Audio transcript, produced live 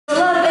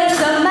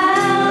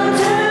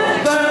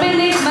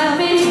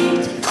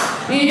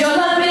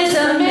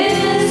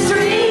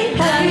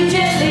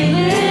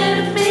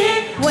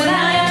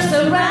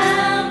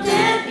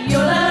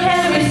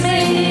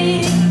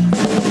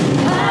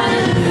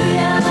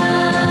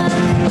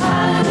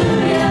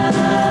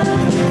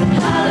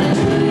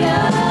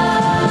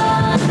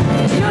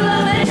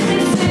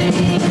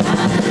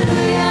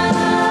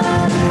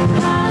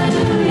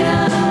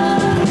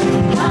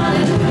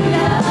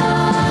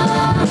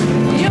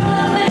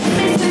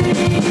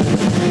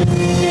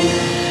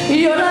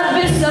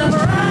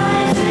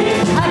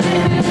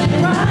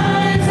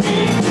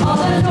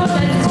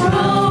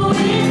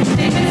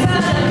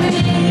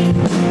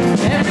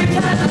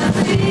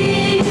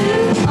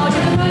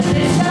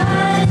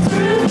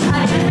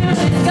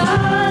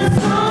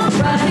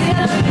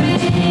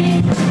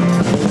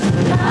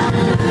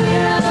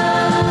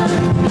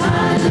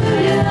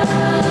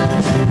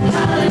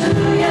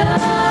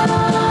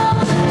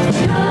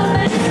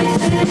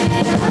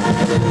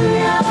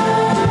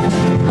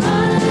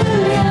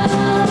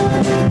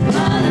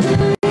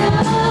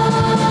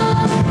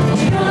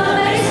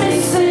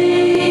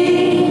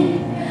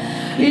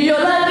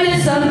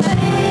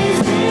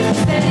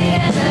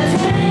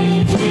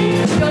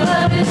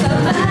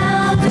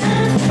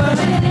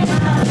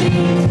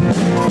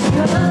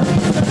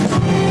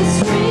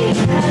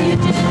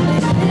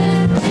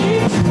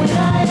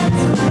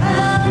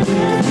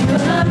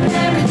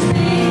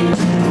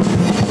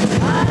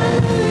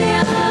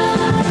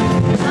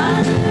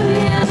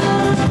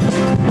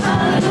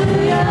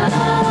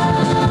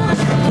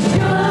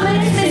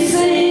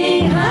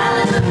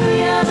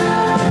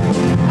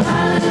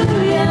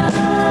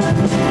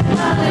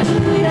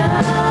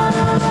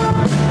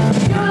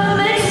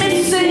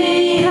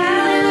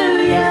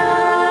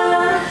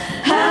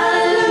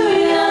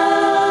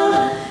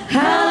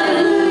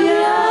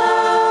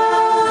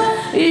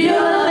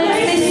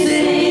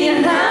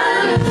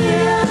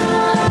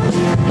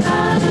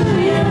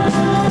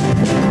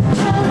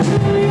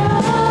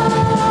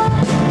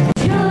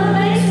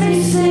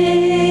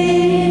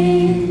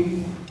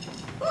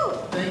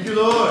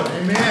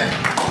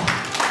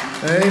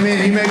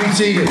Amen. You may be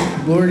seated.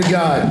 Glory to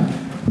God.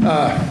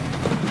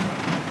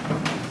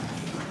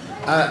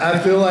 I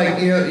feel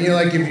like, you know,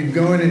 like if you're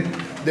going and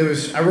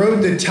I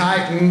rode the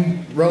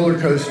Titan roller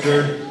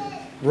coaster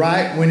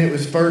right when it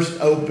was first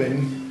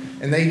open,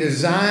 and they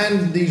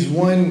designed these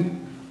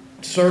one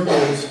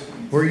circles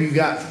where you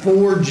got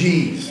 4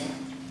 G's,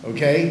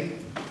 okay?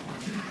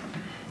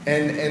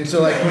 And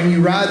so like when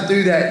you ride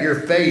through that,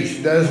 your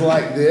face does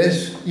like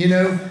this, you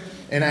know?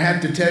 And I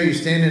have to tell you,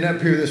 standing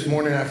up here this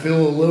morning, I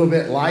feel a little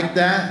bit like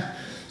that.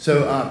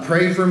 So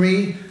pray for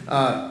me.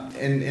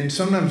 And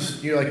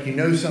sometimes you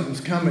know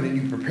something's coming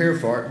and you prepare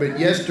for it. But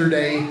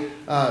yesterday,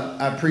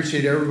 I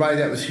appreciate everybody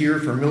that was here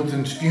for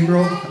Milton's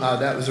funeral.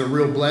 That was a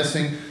real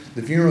blessing.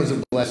 The funeral was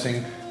a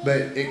blessing.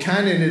 But it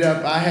kind of ended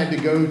up, I had to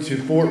go to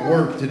Fort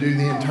Worth to do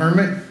the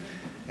interment.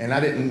 And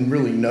I didn't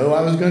really know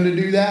I was going to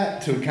do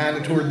that till kind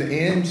of toward the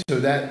end. So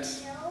that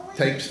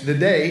takes the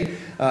day.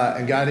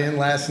 And got in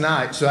last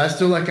night. So I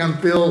still like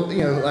I'm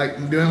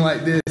doing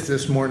like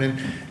this morning.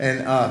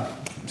 And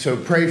so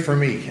pray for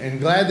me. And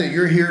glad that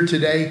you're here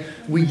today.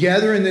 We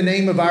gather in the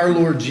name of our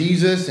Lord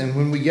Jesus. And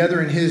when we gather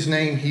in his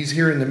name, he's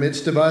here in the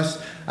midst of us.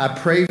 I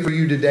pray for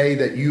you today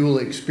that you will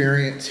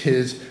experience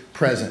his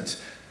presence.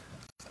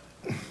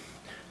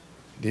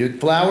 The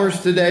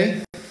flowers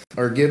today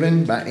are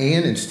given by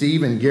Ann and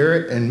Steve and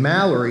Garrett and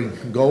Mallory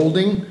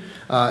Golding.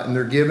 And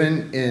they're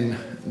given in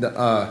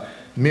the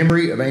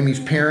memory of Amy's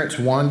parents,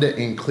 Wanda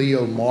and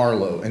Cleo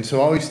Marlowe. And so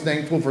always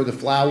thankful for the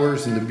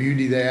flowers and the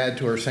beauty they add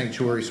to our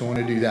sanctuary. So I want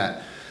to do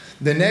that.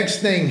 The next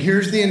thing,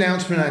 here's the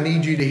announcement I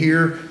need you to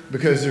hear,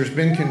 because it's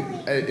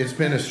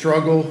been a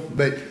struggle,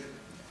 but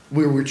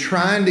we were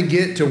trying to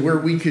get to where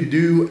we could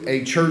do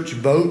a church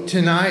vote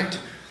tonight,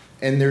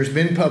 and there's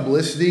been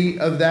publicity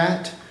of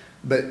that.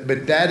 But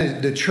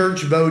the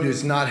church vote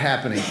is not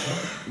happening.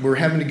 We're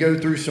having to go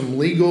through some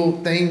legal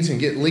things and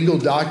get legal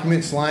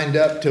documents lined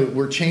up.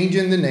 We're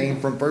changing the name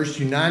from First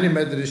United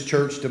Methodist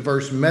Church to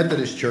First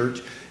Methodist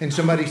Church. And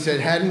somebody said,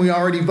 hadn't we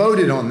already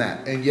voted on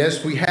that? And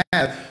yes, we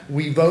have.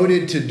 We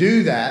voted to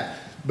do that.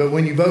 But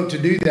when you vote to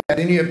do that,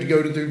 then you have to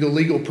go through the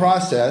legal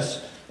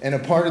process. And a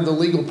part of the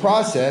legal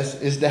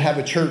process is to have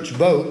a church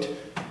vote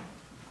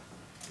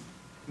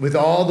with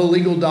all the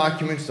legal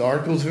documents, the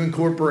articles of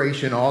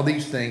incorporation, all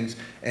these things.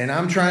 And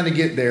I'm trying to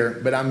get there,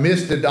 but I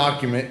missed a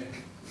document.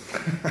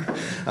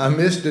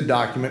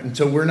 And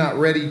so we're not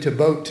ready to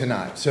vote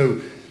tonight.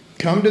 So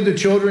come to the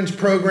children's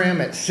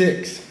program at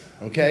 6,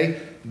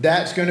 okay?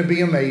 That's going to be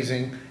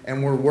amazing.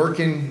 And we're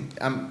working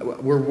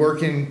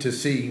to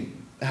see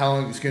how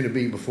long it's going to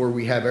be before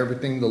we have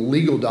everything, the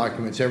legal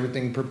documents,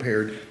 everything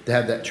prepared to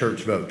have that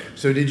church vote.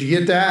 So did you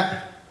get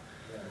that?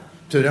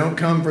 So don't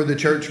come for the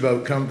church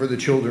vote, come for the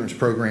children's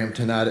program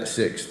tonight at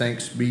 6.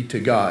 Thanks be to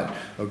God.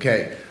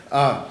 Okay.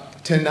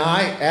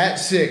 Tonight at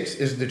 6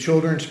 is the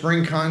children's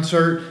spring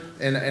concert.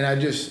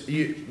 And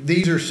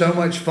these are so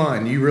much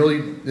fun.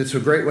 It's a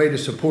great way to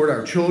support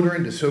our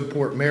children, to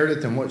support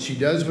Meredith and what she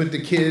does with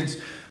the kids.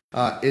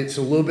 It's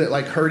a little bit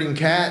like herding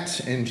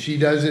cats, and she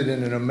does it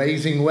in an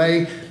amazing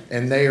way.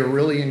 And they are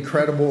really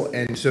incredible.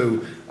 And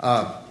so,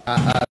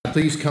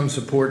 please come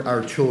support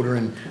our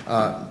children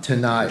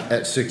tonight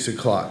at 6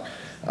 o'clock.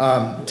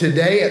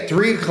 Today at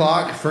 3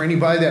 o'clock, for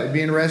anybody that would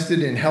be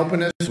interested in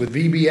helping us with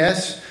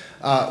VBS,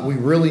 we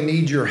really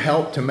need your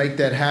help to make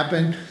that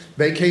happen.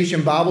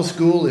 Vacation Bible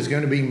School is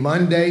going to be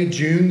Monday,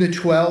 June the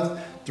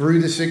 12th through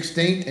the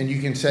 16th. And you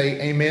can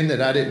say amen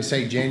that I didn't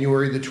say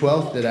January the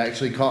 12th, that I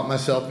actually caught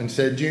myself and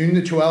said June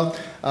the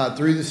 12th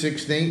through the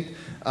 16th.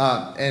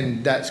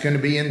 And that's going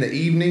to be in the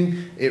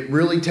evening. It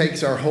really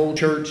takes our whole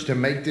church to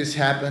make this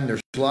happen.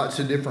 There's lots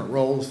of different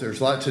roles. There's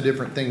lots of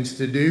different things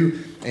to do.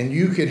 And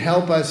you could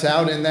help us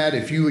out in that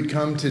if you would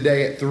come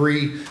today at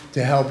 3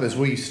 to help as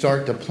we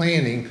start the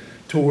planning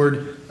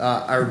toward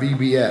our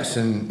VBS.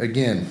 And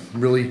again,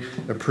 really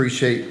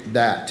appreciate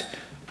that.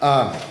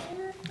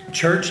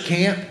 Church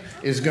camp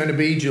is going to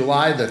be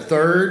July the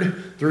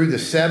 3rd through the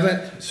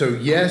 7th. So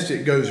yes,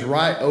 it goes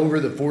right over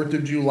the 4th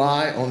of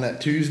July on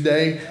that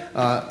Tuesday.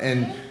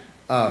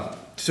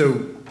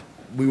 So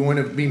we want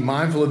to be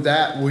mindful of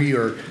that. We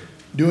are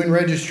doing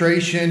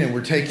registration and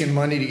we're taking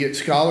money to get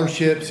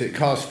scholarships. It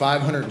costs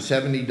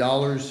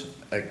 $570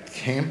 a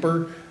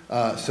camper.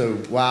 So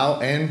wow.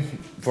 And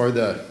for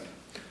the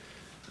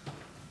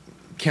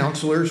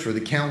counselors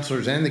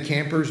and the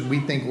campers, we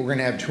think we're going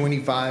to have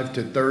 25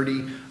 to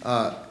 30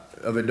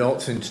 of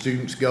adults and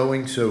students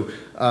going. So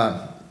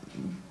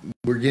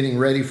we're getting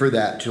ready for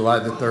that, July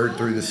the 3rd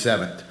through the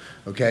 7th.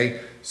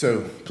 Okay,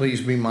 so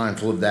please be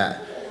mindful of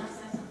that.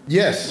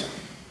 Yes.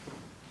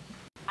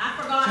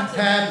 I forgot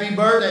to. Happy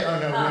birthday. Oh,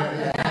 no.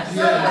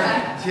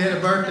 She had a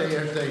birthday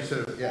yesterday,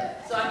 so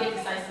yeah. So I get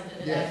to say something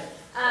today. Yeah.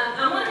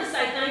 I wanted to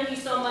say thank you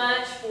so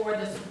much for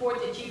the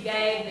support that you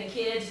gave the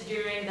kids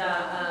during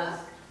the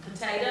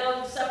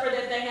potato supper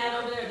that they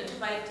had over there, the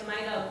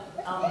tomato,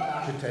 oh my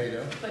gosh.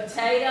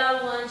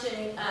 Potato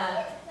luncheon.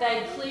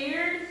 They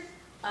cleared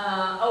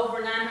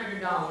over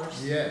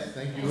 $900. Yes,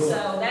 thank you. And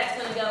so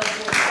that's going to go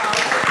for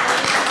scholarship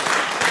money.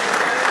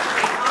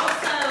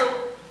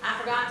 Also, I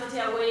forgot to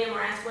tell William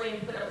or ask William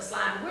to put up a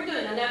slide, but we're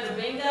doing another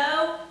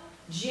bingo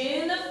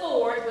June the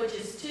 4th, which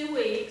is 2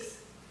 weeks.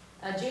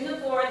 June the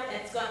 4th,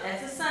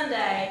 that's a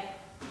Sunday.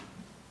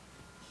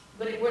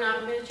 But we're not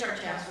going to be in the church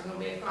house. We're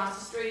going to be across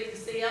the street at the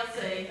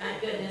CLC,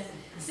 thank goodness.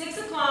 6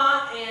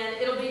 o'clock, and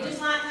it'll be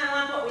just like kind of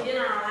like what we did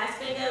on our last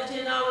bingo,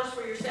 $10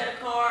 for your set of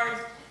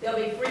cards. There'll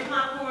be free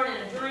popcorn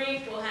and a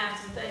drink. We'll have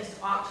some things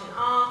to auction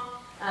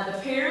off. The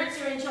parents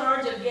are in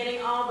charge of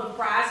getting all the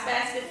prize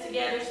baskets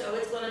together, so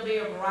it's going to be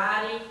a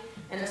variety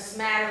and a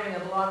smattering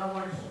of a lot of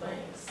wonderful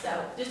things.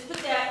 So just put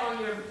that on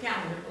your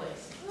calendar,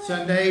 please.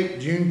 Sunday,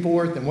 June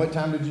 4th, and what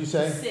time did you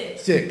say?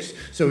 6. 6.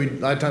 So a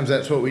lot of times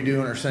that's what we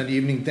do on our Sunday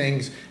evening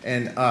things.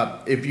 And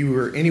if you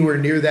were anywhere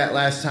near that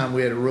last time,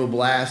 we had a real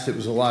blast. It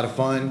was a lot of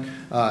fun.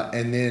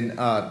 And then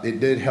it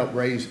did help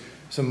raise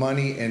some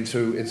money. And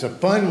so it's a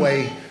fun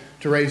way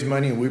to raise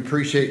money, and we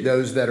appreciate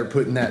those that are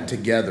putting that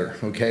together.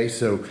 Okay,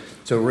 so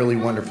really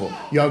wonderful.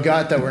 Y'all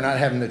got that we're not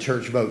having the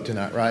church vote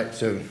tonight, right?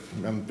 So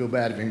I feel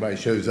bad if anybody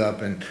shows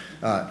up and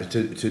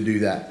to do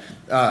that.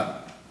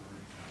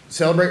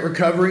 Celebrate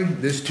Recovery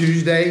this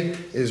Tuesday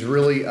is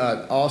really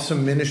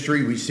awesome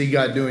ministry. We see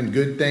God doing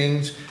good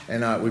things,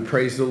 and we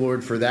praise the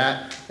Lord for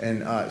that.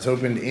 And it's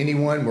open to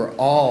anyone. We're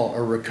all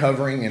are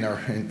recovering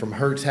and from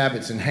hurts,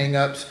 habits, and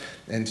hang-ups.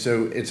 And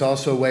so it's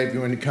also a way if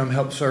you want to come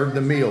help serve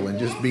the meal and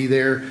just be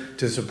there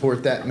to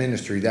support that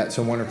ministry. That's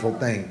a wonderful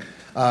thing.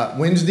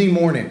 Wednesday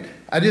morning.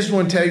 I just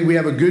want to tell you we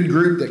have a good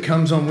group that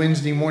comes on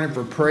Wednesday morning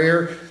for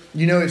prayer.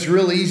 You know, it's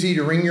real easy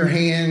to wring your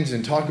hands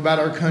and talk about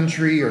our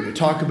country or to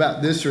talk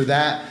about this or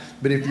that.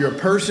 But if you're a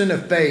person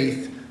of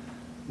faith,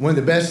 one of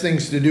the best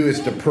things to do is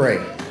to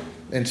pray.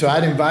 And so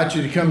I'd invite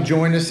you to come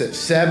join us at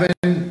 7.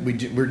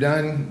 We're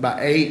done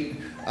by 8.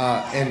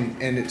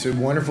 And it's a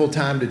wonderful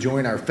time to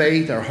join our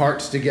faith, our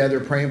hearts together,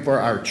 praying for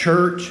our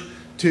church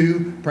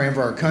too, praying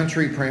for our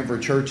country, praying for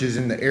churches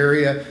in the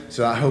area.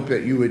 So I hope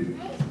that you would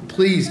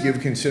please give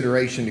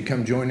consideration to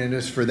come joining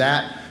us for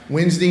that.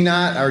 Wednesday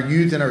night, our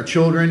youth and our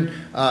children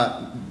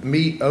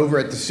meet over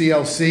at the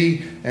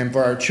CLC. And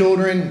for our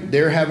children,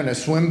 they're having a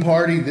swim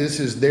party. This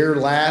is their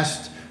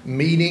last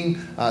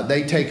meeting.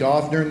 They take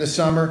off during the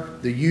summer.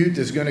 The youth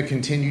is going to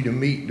continue to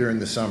meet during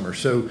the summer.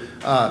 So,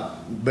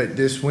 but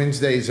this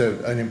Wednesday is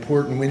an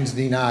important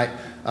Wednesday night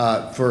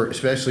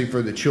especially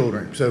for the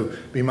children. So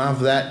be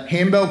mindful of that.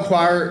 Handbell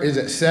choir is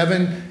at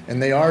 7,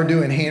 and they are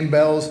doing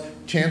handbells.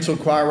 Chancel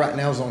choir right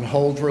now is on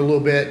hold for a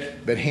little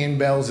bit, but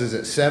handbells is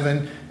at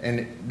 7,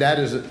 and that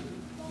is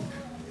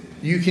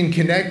you can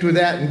connect with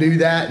that and do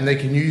that, and they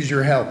can use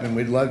your help, and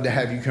we'd love to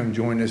have you come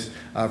join us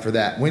for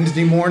that.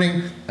 Wednesday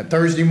morning,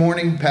 Thursday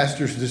morning,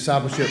 Pastor's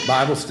Discipleship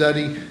Bible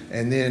Study,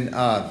 and then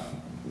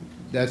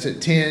that's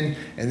at 10,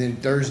 and then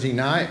Thursday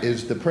night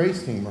is the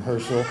praise team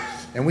rehearsal,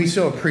 and we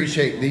so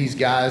appreciate these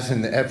guys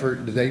and the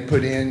effort that they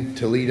put in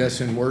to lead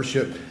us in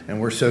worship,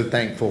 and we're so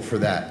thankful for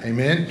that.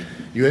 Amen?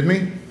 You with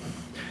me?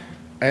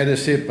 I had to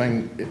see if I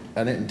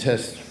didn't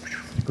test.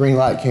 Green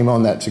light came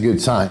on. That's a good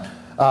sign.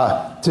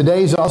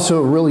 Today's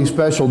also a really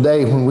special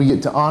day when we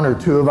get to honor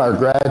 2 of our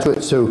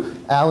graduates. So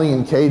Allie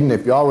and Caden,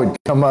 if y'all would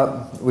come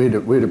up,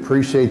 we'd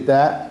appreciate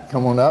that.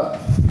 Come on up.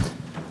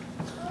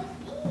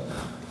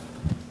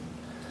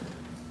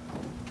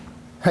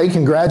 Hey,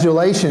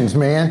 congratulations,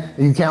 man.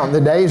 Are you counting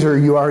the days or are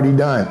you already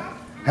done?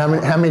 How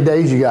many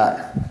days you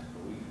got?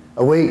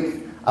 A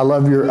week. I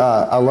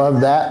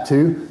love that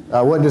too.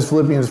 What does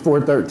Philippians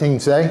 4:13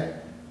 say?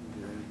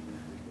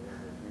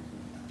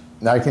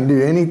 I can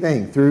do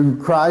anything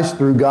through Christ,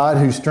 through God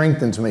who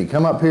strengthens me.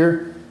 Come up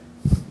here.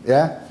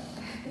 Yeah.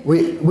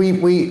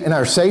 We in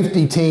our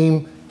safety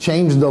team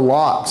changed the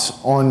locks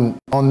on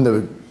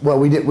the, well,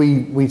 we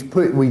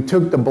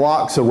took the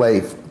blocks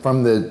away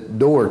from the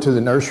door to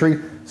the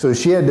nursery. So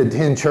she had to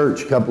attend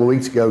church a couple of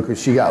weeks ago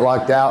because she got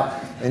locked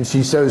out, and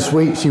she's so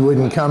sweet she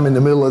wouldn't come in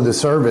the middle of the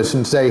service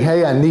and say,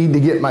 hey, I need to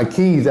get my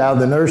keys out of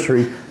the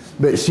nursery.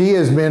 but she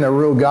has been a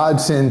real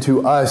godsend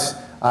to us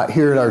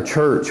here at our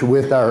church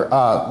with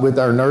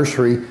our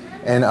nursery,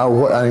 and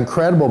an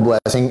incredible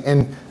blessing.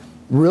 And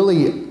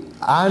really,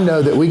 I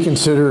know that we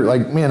consider,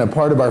 like, man, a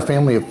part of our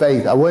family of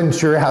faith. I wasn't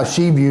sure how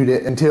she viewed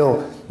it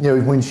until,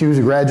 when she was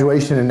a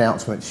graduation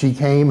announcement. She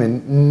came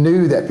and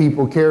knew that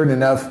people cared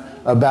enough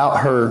about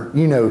her,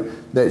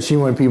 that she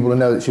wanted people to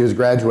know that she was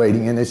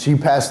graduating. And as she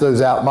passed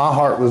those out, my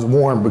heart was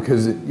warm,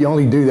 because you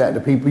only do that to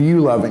people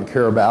you love and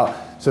care about.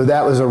 So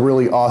that was a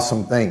really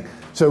awesome thing.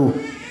 So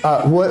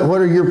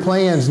what are your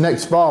plans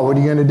next fall? What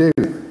are you going to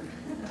do?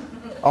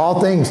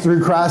 All things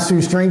through Christ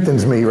who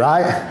strengthens me,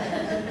 right?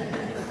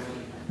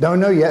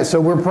 Don't know yet,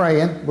 so we're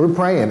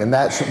praying, and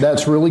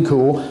that's really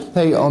cool.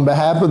 Hey, on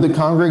behalf of the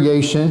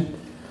congregation,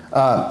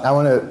 I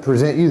want to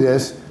present you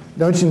this.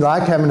 Don't you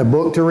like having a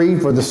book to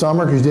read for the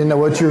summer because you didn't know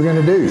what you were going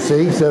to do?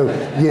 See, so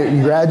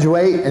you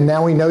graduate, and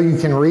now we know you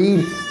can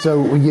read,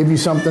 so we give you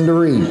something to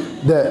read.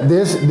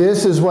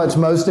 This is what's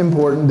most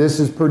important. This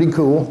is pretty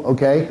cool,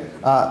 okay?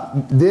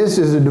 This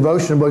is a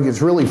devotional book.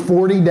 It's really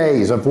 40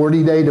 days, a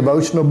 40-day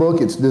devotional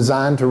book. It's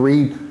designed to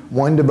read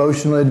one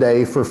devotional a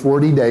day for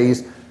 40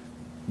 days.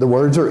 The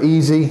words are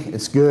easy.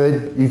 It's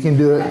good. You can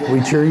do it.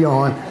 We cheer you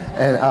on.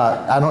 And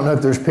I don't know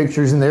if there's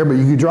pictures in there, but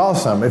you can draw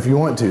some if you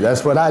want to.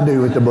 That's what I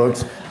do with the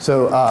books.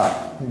 So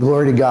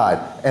glory to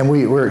God. And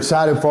we're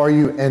excited for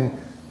you. And,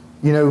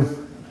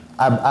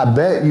 I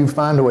bet you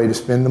find a way to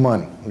spend the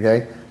money,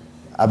 okay?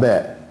 I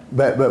bet.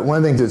 But one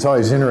of the things that's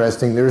always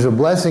interesting, there's a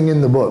blessing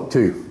in the book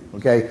too,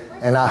 okay?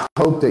 And I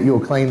hope that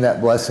you'll claim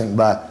that blessing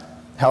by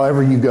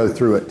however you go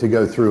through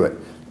it.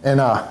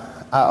 And I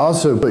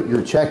also put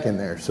your check in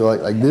there. So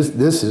like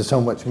this is so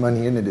much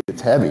money in it,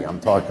 it's heavy, I'm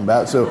talking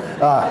about. So,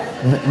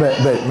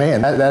 but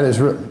man, that is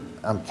real.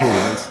 I'm kidding.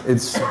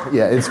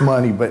 It's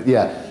money, but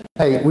yeah.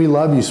 Hey, we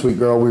love you, sweet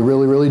girl. We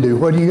really, really do.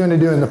 What are you going to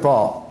do in the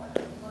fall?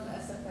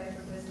 SFA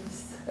for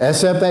business.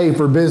 SFA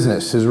for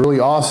business is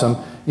really awesome.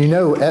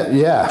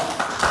 Yeah.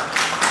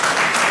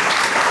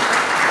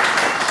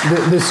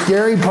 The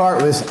scary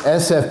part with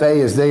SFA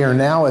is they are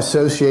now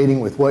associating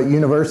with what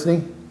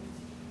university?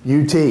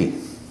 UT.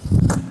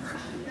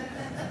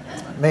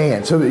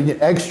 Man, so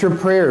extra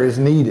prayer is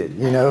needed,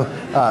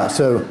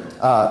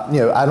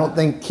 I don't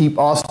think Keep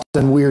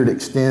Austin Weird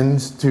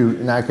extends to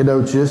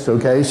Nacogdoches,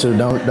 okay? So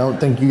don't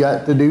think you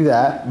got to do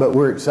that. But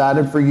we're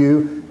excited for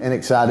you and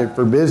excited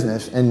for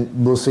business,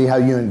 and we'll see how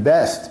you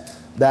invest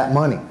that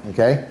money,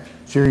 okay?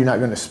 Sure, you're not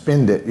going to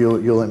spend it.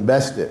 You'll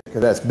invest it,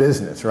 because that's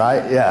business,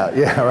 right?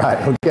 Yeah,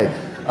 right, okay.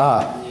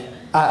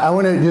 I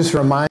want to just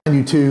remind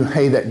you too,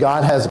 hey, that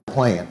God has a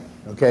plan,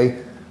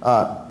 okay?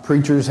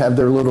 Preachers have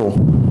their little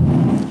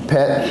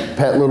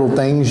pet little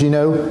things,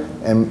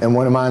 and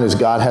one of mine is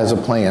God has a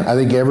plan. I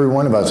think every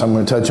one of us, I'm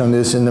going to touch on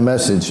this in the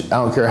message. I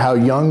don't care how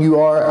young you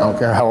are. I don't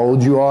care how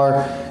old you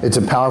are. It's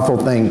a powerful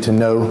thing to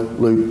know,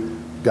 Luke,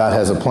 God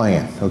has a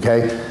plan,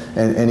 okay?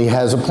 And he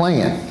has a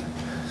plan.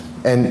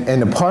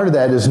 And a part of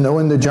that is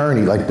knowing the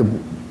journey, like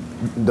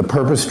the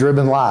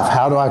purpose-driven life.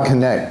 How do I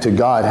connect to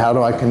God? How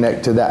do I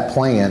connect to that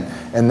plan?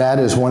 And that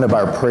is one of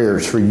our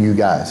prayers for you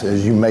guys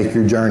as you make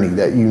your journey,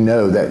 that you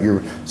know that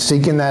you're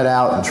seeking that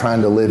out and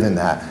trying to live in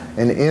that.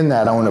 And in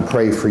that, I want to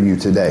pray for you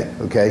today,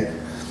 okay?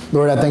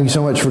 Lord, I thank you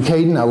so much for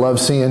Caden. I love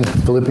seeing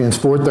Philippians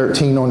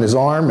 4:13 on his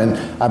arm, and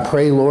I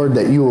pray, Lord,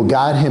 that you will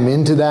guide him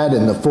into that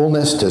in the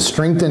fullness, to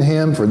strengthen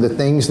him for the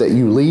things that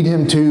you lead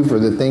him to, for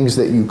the things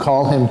that you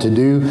call him to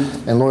do.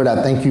 And Lord,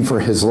 I thank you for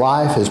his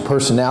life, his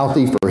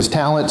personality, for his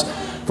talents,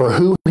 for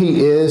who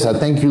he is. I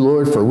thank you,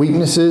 Lord, for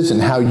weaknesses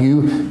and how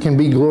you can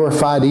be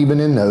glorified even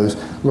in those.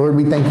 Lord,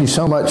 we thank you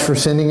so much for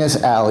sending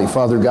us Allie.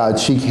 Father God,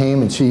 she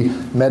came and she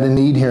met a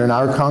need here in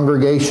our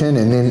congregation,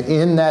 and then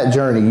in that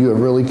journey, you have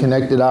really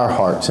connected our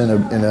hearts in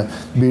a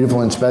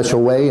beautiful and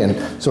special way.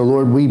 And so,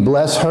 Lord, we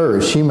bless her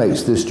as she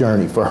makes this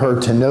journey, for her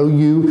to know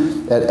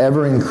you at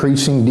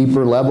ever-increasing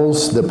deeper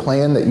levels, the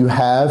plan that you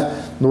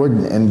have, Lord,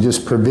 and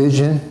just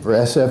provision for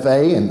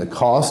SFA and the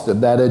cost of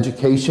that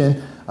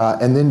education.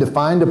 And then to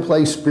find a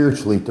place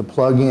spiritually to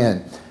plug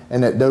in.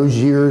 And at those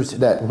years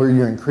where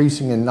you're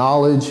increasing in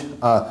knowledge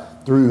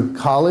through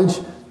college,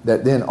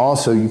 that then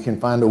also you can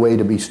find a way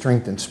to be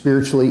strengthened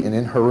spiritually and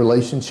in her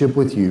relationship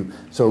with you.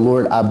 So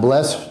Lord, I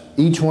bless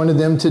each one of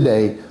them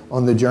today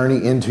on the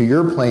journey into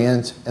your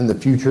plans and the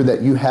future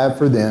that you have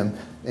for them.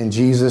 In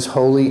Jesus'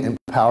 holy and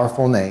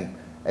powerful name,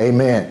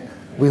 amen.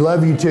 We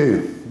love you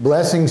too.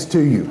 Blessings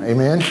to you.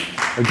 Amen.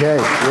 Okay,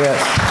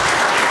 yes.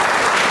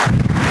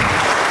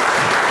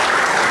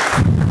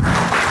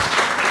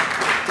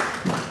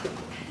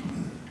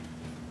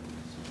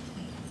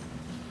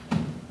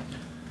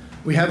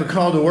 We have a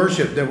call to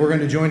worship that we're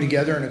going to join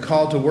together in a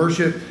call to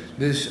worship.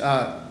 This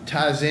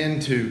ties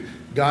into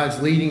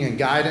God's leading and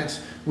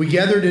guidance. We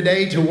gather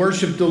today to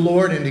worship the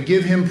Lord and to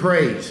give him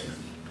praise.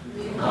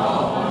 We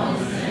call on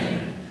his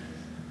name.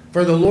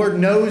 For the Lord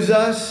knows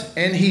us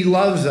and he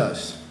loves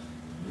us.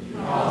 He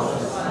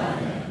calls us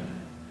by name.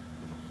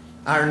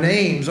 Our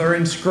names are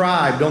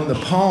inscribed on the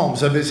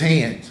palms of his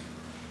hands.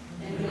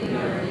 And we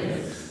are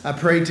his. I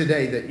pray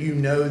today that you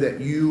know that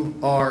you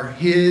are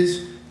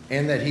his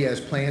and that He has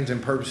plans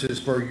and purposes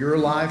for your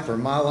life, for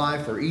my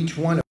life, for each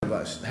one of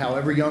us,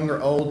 however young or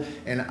old.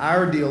 And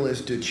our deal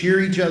is to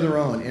cheer each other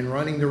on in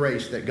running the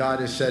race that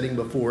God is setting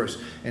before us,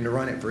 and to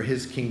run it for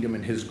His kingdom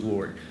and His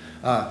glory.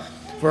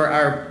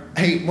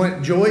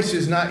 Joyce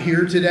is not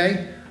here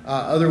today.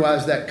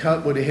 Otherwise, that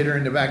cup would have hit her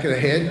in the back of the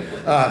head.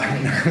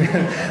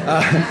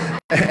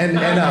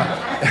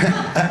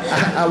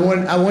 I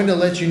wanted to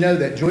let you know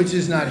that Joyce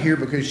is not here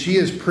because she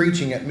is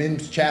preaching at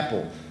Men's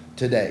Chapel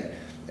today.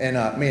 And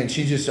man,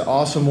 she's just an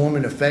awesome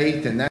woman of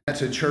faith, and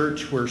that's a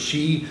church where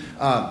she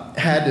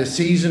had a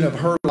season of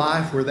her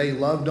life where they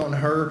loved on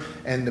her,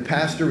 and the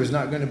pastor was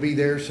not going to be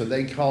there, so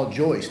they called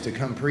Joyce to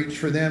come preach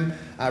for them.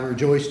 I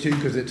rejoice too,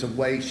 because it's a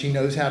way she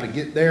knows how to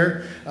get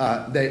there.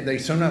 They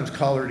sometimes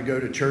call her to go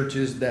to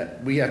churches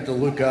that we have to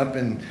look up,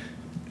 and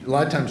a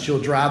lot of times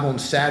she'll drive on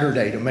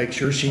Saturday to make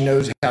sure she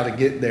knows how to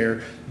get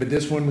there. But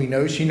this one, we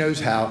know she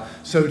knows how.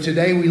 So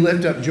today we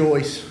lift up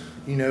Joyce.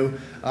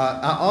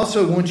 I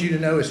also want you to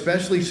know,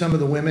 especially some of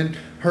the women,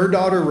 her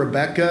daughter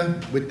Rebecca,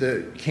 with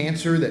the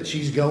cancer that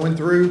she's going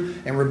through.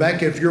 And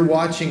Rebecca, if you're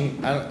watching,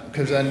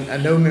 because I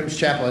know Men's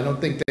Chapel, I don't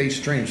think they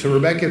stream. So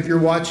Rebecca, if you're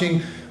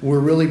watching,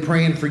 we're really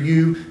praying for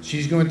you.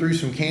 She's going through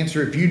some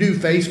cancer. If you do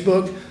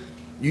Facebook,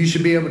 you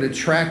should be able to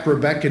track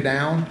Rebecca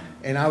down.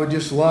 And I would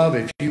just love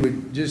if you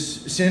would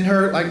just send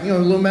her a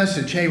little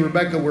message. Hey,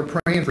 Rebecca, we're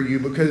praying for you,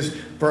 because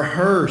for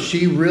her,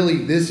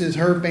 this is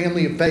her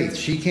family of faith.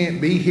 She can't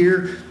be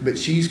here, but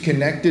she's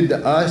connected to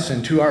us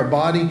and to our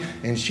body.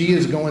 And she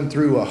is going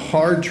through a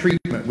hard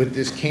treatment with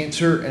this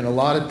cancer and a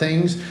lot of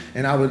things.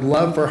 And I would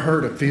love for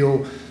her to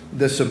feel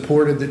the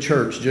support of the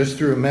church just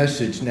through a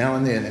message now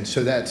and then. And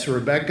so that's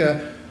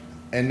Rebecca.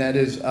 And that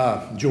is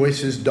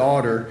Joyce's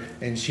daughter,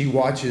 and she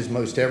watches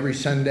most every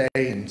Sunday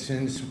and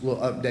sends little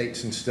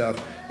updates and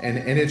stuff. And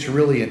it's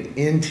really an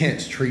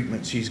intense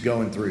treatment she's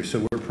going through.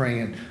 So we're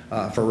praying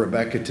for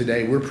Rebecca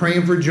today. We're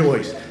praying for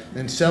Joyce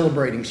and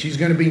celebrating. She's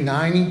going to be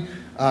 90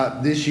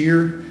 this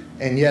year,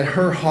 and yet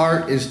her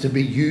heart is to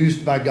be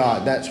used by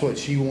God. That's what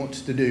she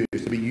wants to do,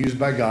 is to be used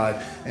by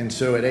God. And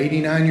so at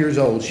 89 years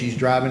old, she's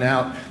driving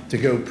out to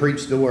go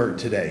preach the word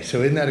today.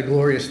 So isn't that a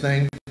glorious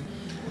thing?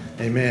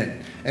 Amen.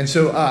 And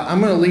so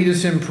I'm going to lead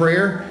us in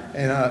prayer,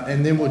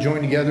 and then we'll join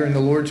together in the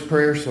Lord's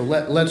Prayer. So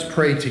let's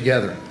pray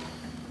together.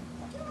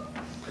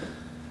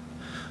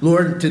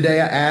 Lord, today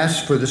I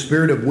ask for the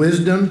spirit of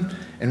wisdom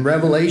and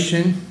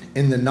revelation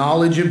in the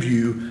knowledge of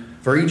you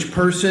for each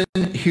person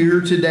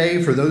here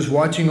today, for those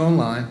watching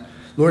online.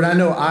 Lord, I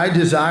know I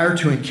desire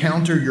to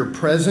encounter your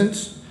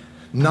presence,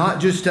 not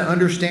just to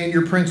understand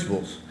your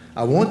principles.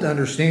 I want to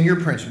understand your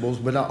principles,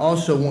 but I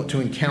also want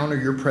to encounter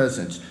your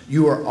presence.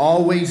 You are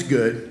always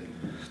good,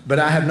 but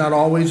I have not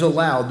always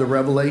allowed the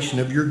revelation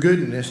of your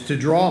goodness to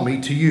draw me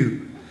to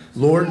you.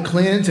 Lord,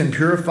 cleanse and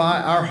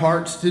purify our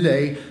hearts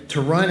today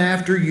to run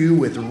after you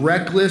with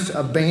reckless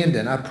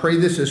abandon. I pray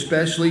this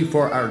especially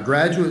for our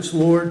graduates,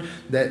 Lord,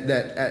 that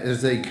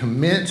as they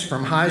commence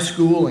from high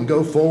school and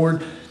go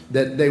forward,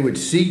 that they would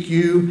seek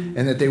you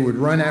and that they would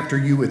run after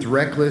you with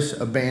reckless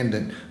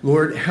abandon.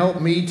 Lord,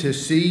 help me to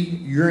see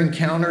your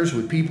encounters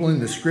with people in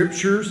the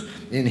scriptures,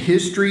 in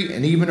history,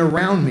 and even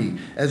around me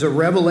as a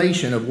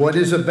revelation of what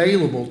is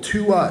available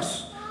to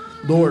us.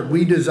 Lord,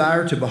 we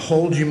desire to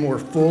behold you more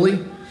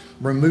fully.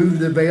 Remove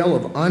the veil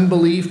of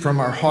unbelief from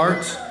our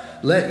hearts.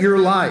 Let your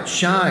light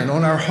shine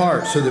on our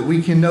hearts so that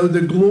we can know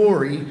the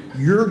glory,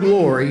 your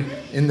glory,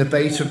 in the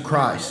face of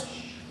Christ.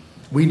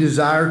 We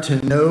desire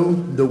to know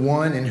the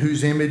one in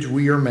whose image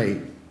we are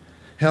made.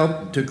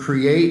 Help to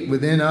create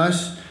within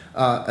us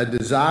a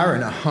desire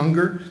and a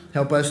hunger.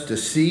 Help us to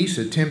cease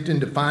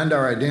attempting to find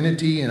our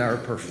identity in our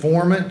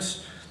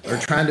performance or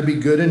trying to be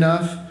good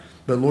enough.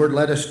 But Lord,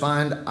 let us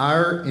find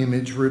our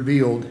image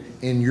revealed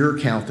in your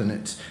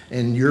countenance,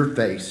 in your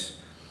face.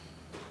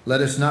 Let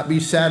us not be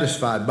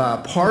satisfied by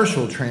a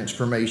partial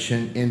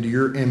transformation into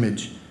your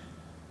image.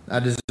 I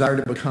desire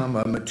to become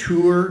a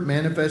mature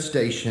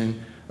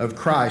manifestation of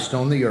Christ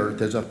on the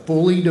earth as a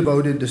fully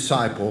devoted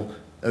disciple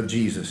of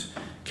Jesus.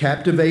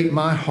 Captivate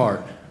my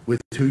heart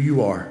with who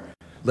you are.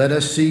 Let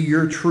us see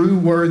your true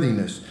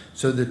worthiness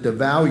so that the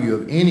value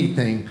of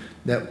anything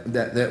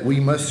that we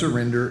must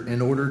surrender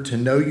in order to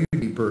know you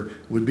deeper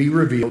would be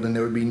revealed, and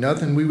there would be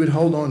nothing we would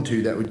hold on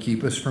to that would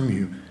keep us from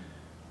you.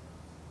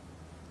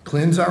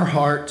 Cleanse our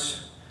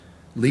hearts.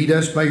 Lead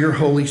us by your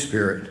Holy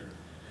Spirit.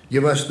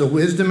 Give us the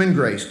wisdom and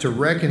grace to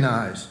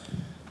recognize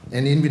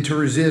and even to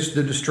resist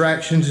the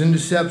distractions and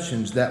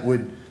deceptions that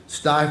would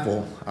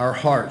stifle our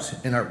hearts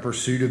in our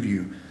pursuit of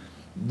you.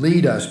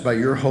 Lead us by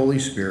your Holy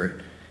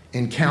Spirit.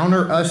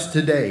 Encounter us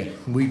today,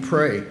 we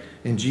pray,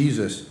 in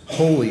Jesus'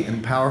 holy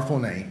and powerful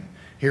name.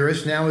 Hear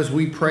us now as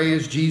we pray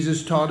as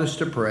Jesus taught us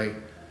to pray.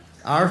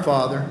 Our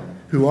Father,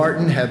 who art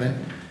in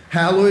heaven,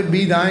 hallowed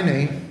be thy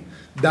name.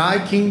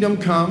 Thy kingdom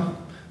come,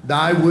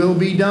 thy will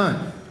be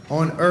done,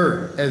 on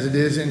earth as it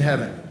is in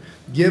heaven.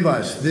 Give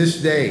us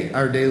this day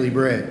our daily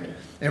bread,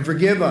 and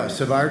forgive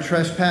us of our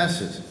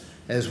trespasses,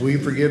 as we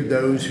forgive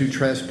those who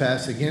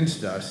trespass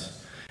against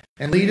us.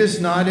 And lead us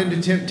not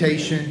into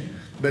temptation,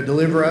 but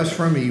deliver us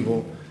from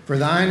evil. For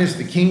thine is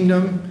the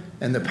kingdom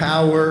and the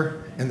power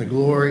and the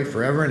glory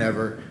forever and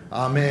ever.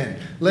 Amen.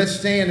 Let's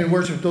stand and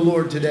worship the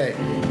Lord today.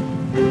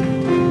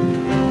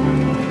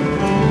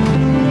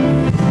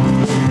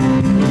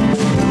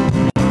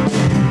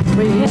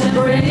 We have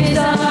raised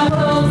our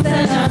hopes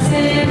and our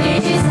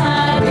cities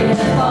high. We have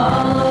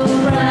followed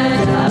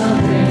fragile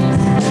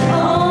dreams.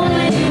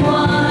 Only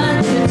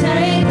one to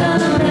take the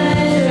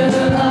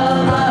measure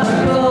of our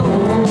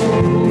goals.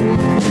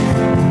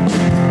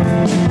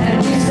 And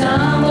we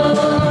stumble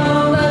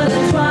over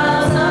the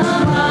trials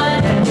of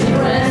life, and we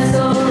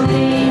wrestle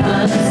the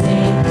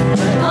unseen.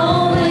 But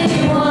only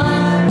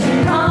one can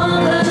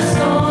calm the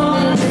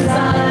storm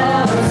inside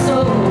our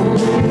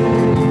souls.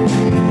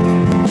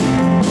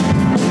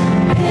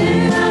 In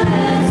the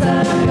hands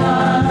of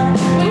God,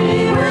 we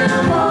will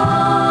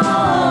fall.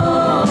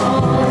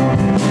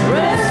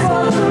 Rest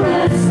for the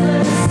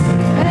restless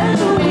and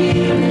the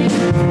weary,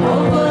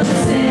 hope for the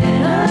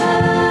sinner.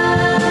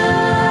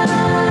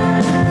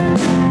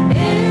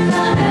 In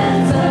the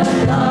hands of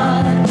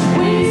God,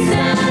 we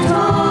stand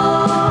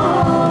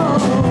tall.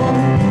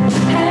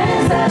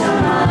 Hands that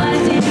are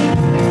mighty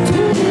to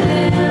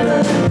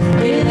deliver,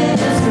 giving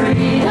us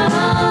freedom.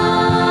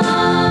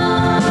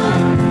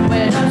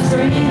 When our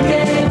strength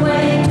gave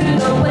way to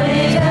the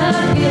weight of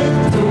guilt,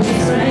 so we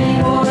strain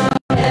for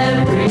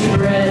every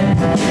breath.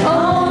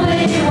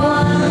 Only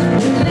one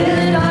to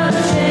lift our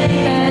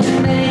shame and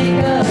make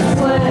us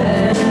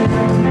sweat.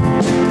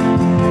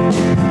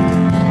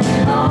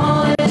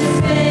 All is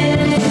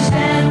finished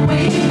and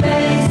we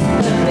face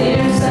the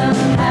fearsome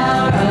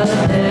power of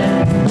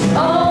death.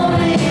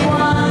 Only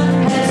one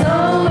has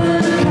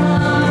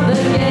overcome the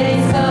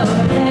gates of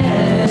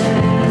death.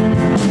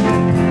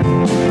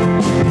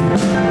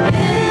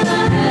 In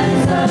the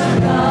hands of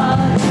God,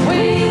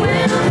 we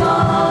will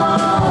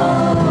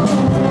fall.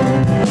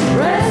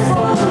 Rest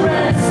for the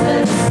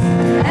restless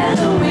and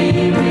the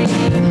weary,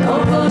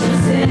 hope for the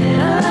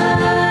sinner.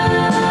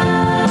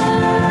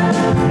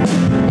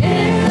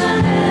 In the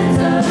hands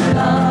of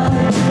God,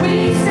 we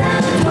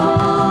stand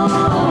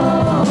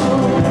tall.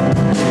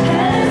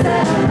 Hands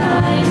that are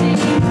mighty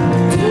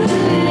to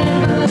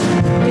deliver,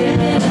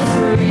 giving us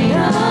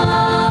freedom.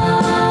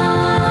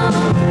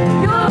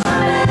 You're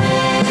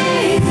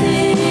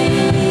amazing.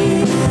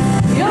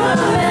 You're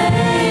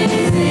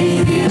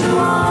amazing. You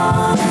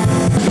are.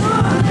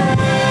 You're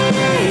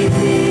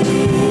amazing.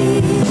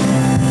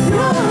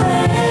 You're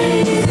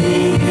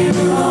amazing.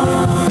 You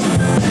are.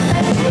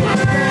 And we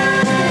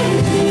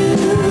praise you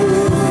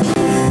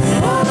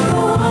for the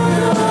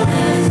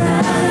wonders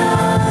that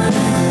are.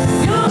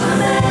 You're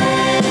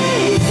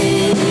amazing.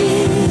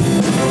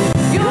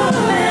 You're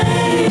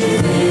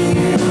amazing.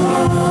 You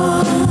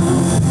are.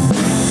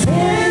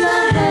 In the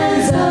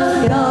hands of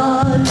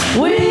God,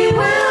 we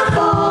will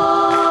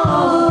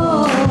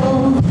fall.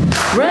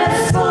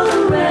 Rest for the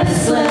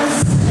restless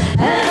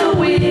and the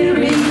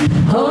weary,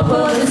 hope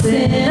for the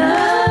sinner.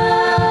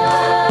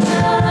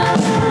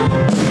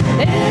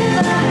 In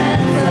the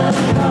hands of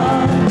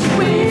God,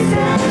 we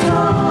stand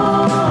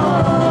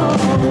tall.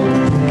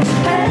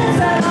 Hands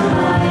that are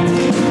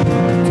mighty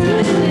to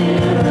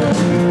deliver,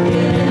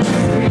 giving us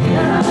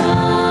freedom.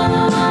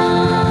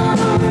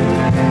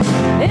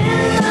 In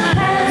the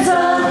hands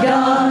of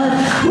God,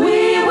 we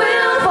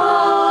will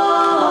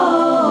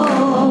fall.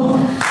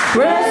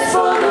 Rest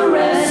for the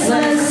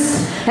restless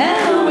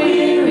and the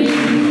weary,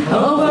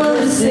 hope for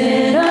the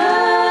sinner.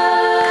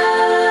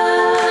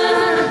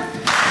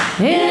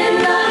 In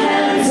the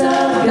hands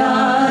of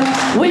God,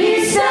 we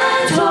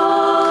stand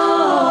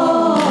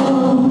tall.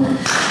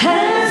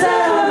 Hands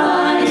that are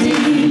mighty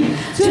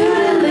to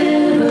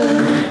deliver,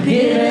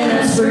 giving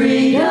us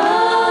freedom.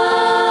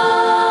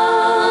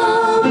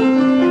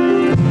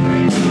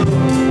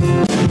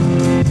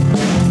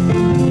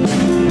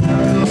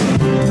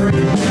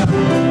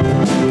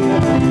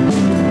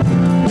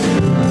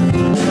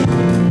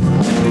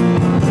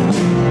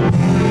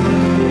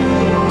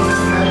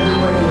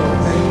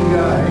 Thank you,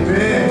 God.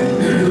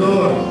 Amen.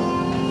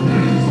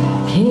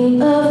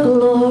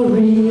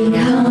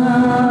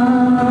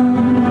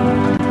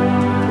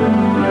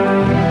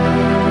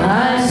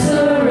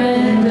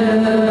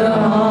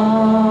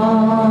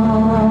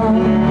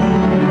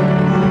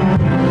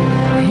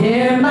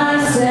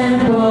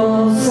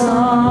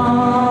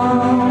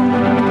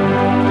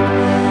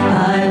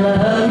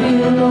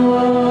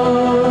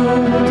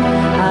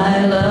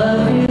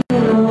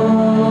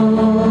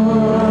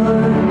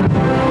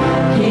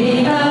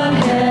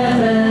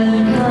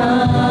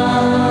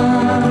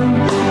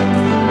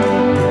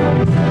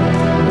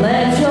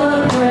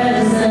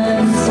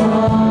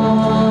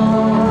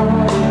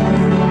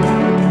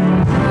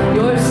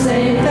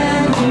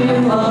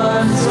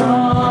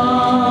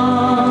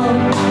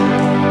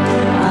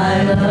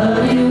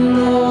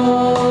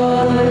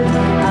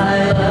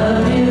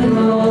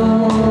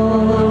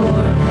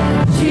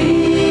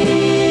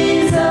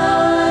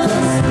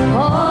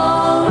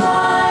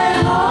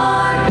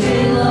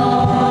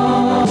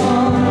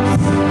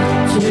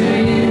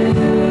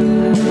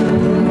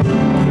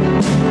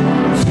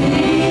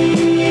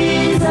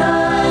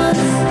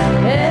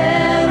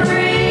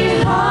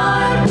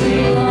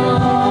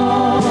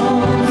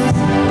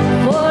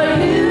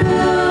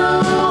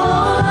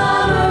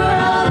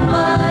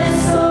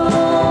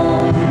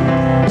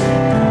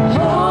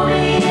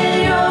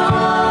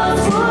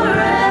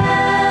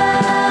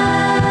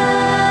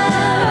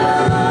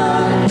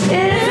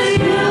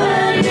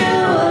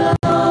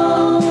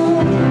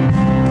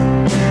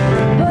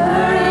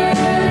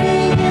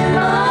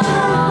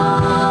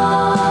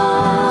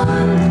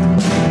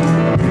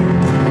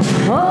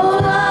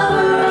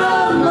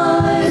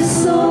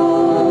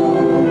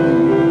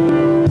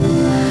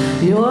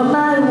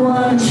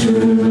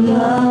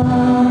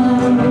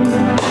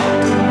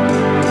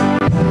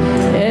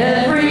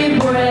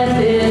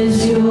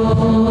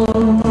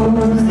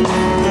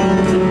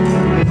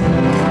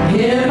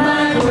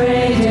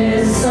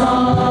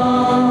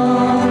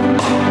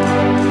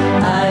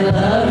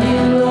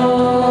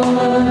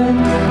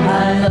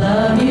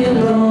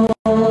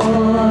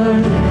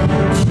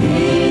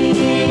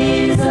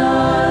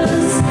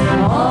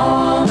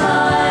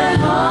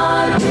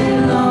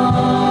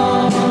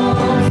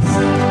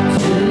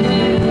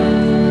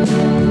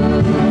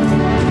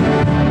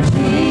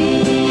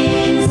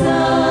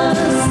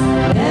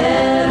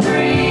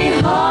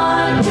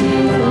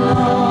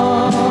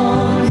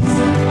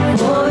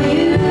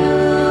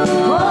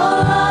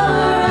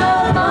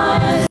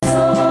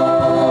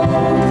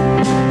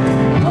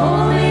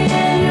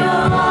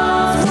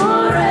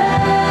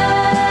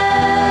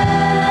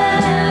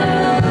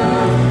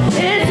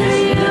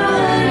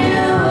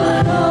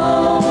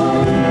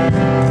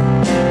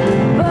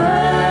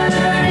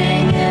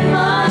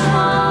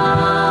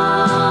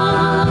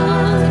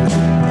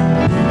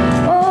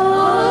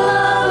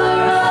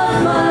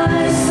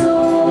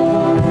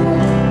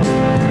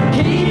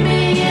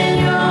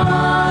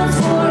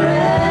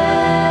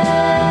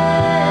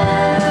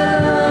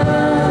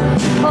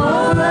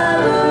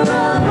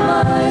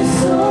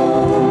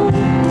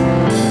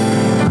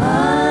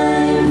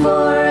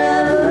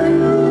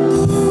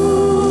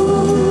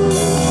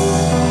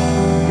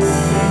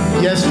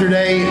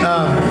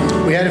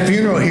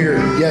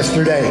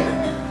 yesterday.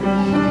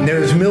 And there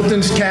was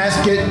Milton's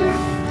casket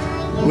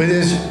with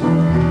his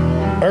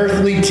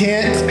earthly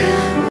tent.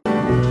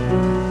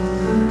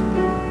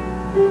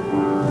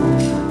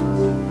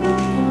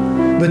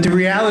 But the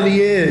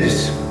reality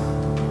is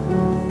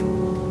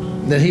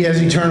that he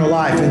has eternal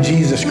life in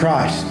Jesus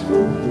Christ.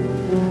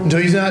 And so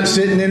he's not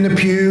sitting in the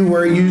pew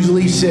where he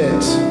usually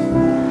sits.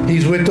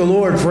 He's with the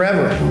Lord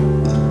forever.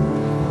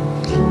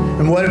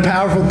 And what a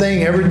powerful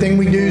thing. Everything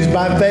we do is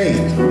by faith.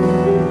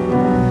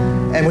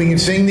 And we can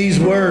sing these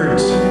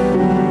words.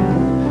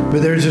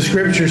 But there's a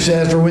scripture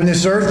says, for when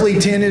this earthly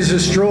tent is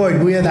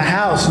destroyed, we have the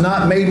house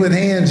not made with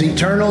hands,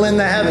 eternal in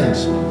the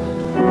heavens.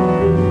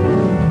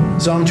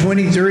 Psalm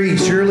 23,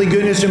 surely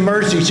goodness and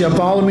mercy shall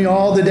follow me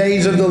all the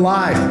days of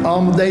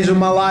all the days of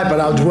my life,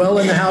 but I'll dwell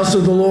in the house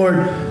of the Lord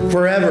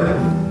forever.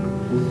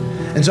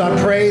 And so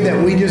I pray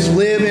that we just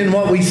live in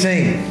what we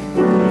sing.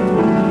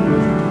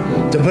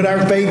 To put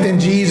our faith in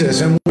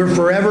Jesus, and we're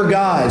forever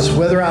God's.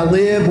 Whether I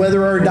live,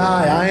 whether I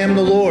die, I am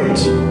the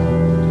Lord's.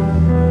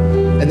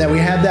 And that we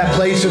have that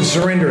place of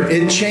surrender.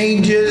 It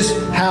changes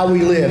how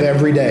we live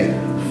every day.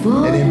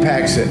 It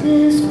impacts it.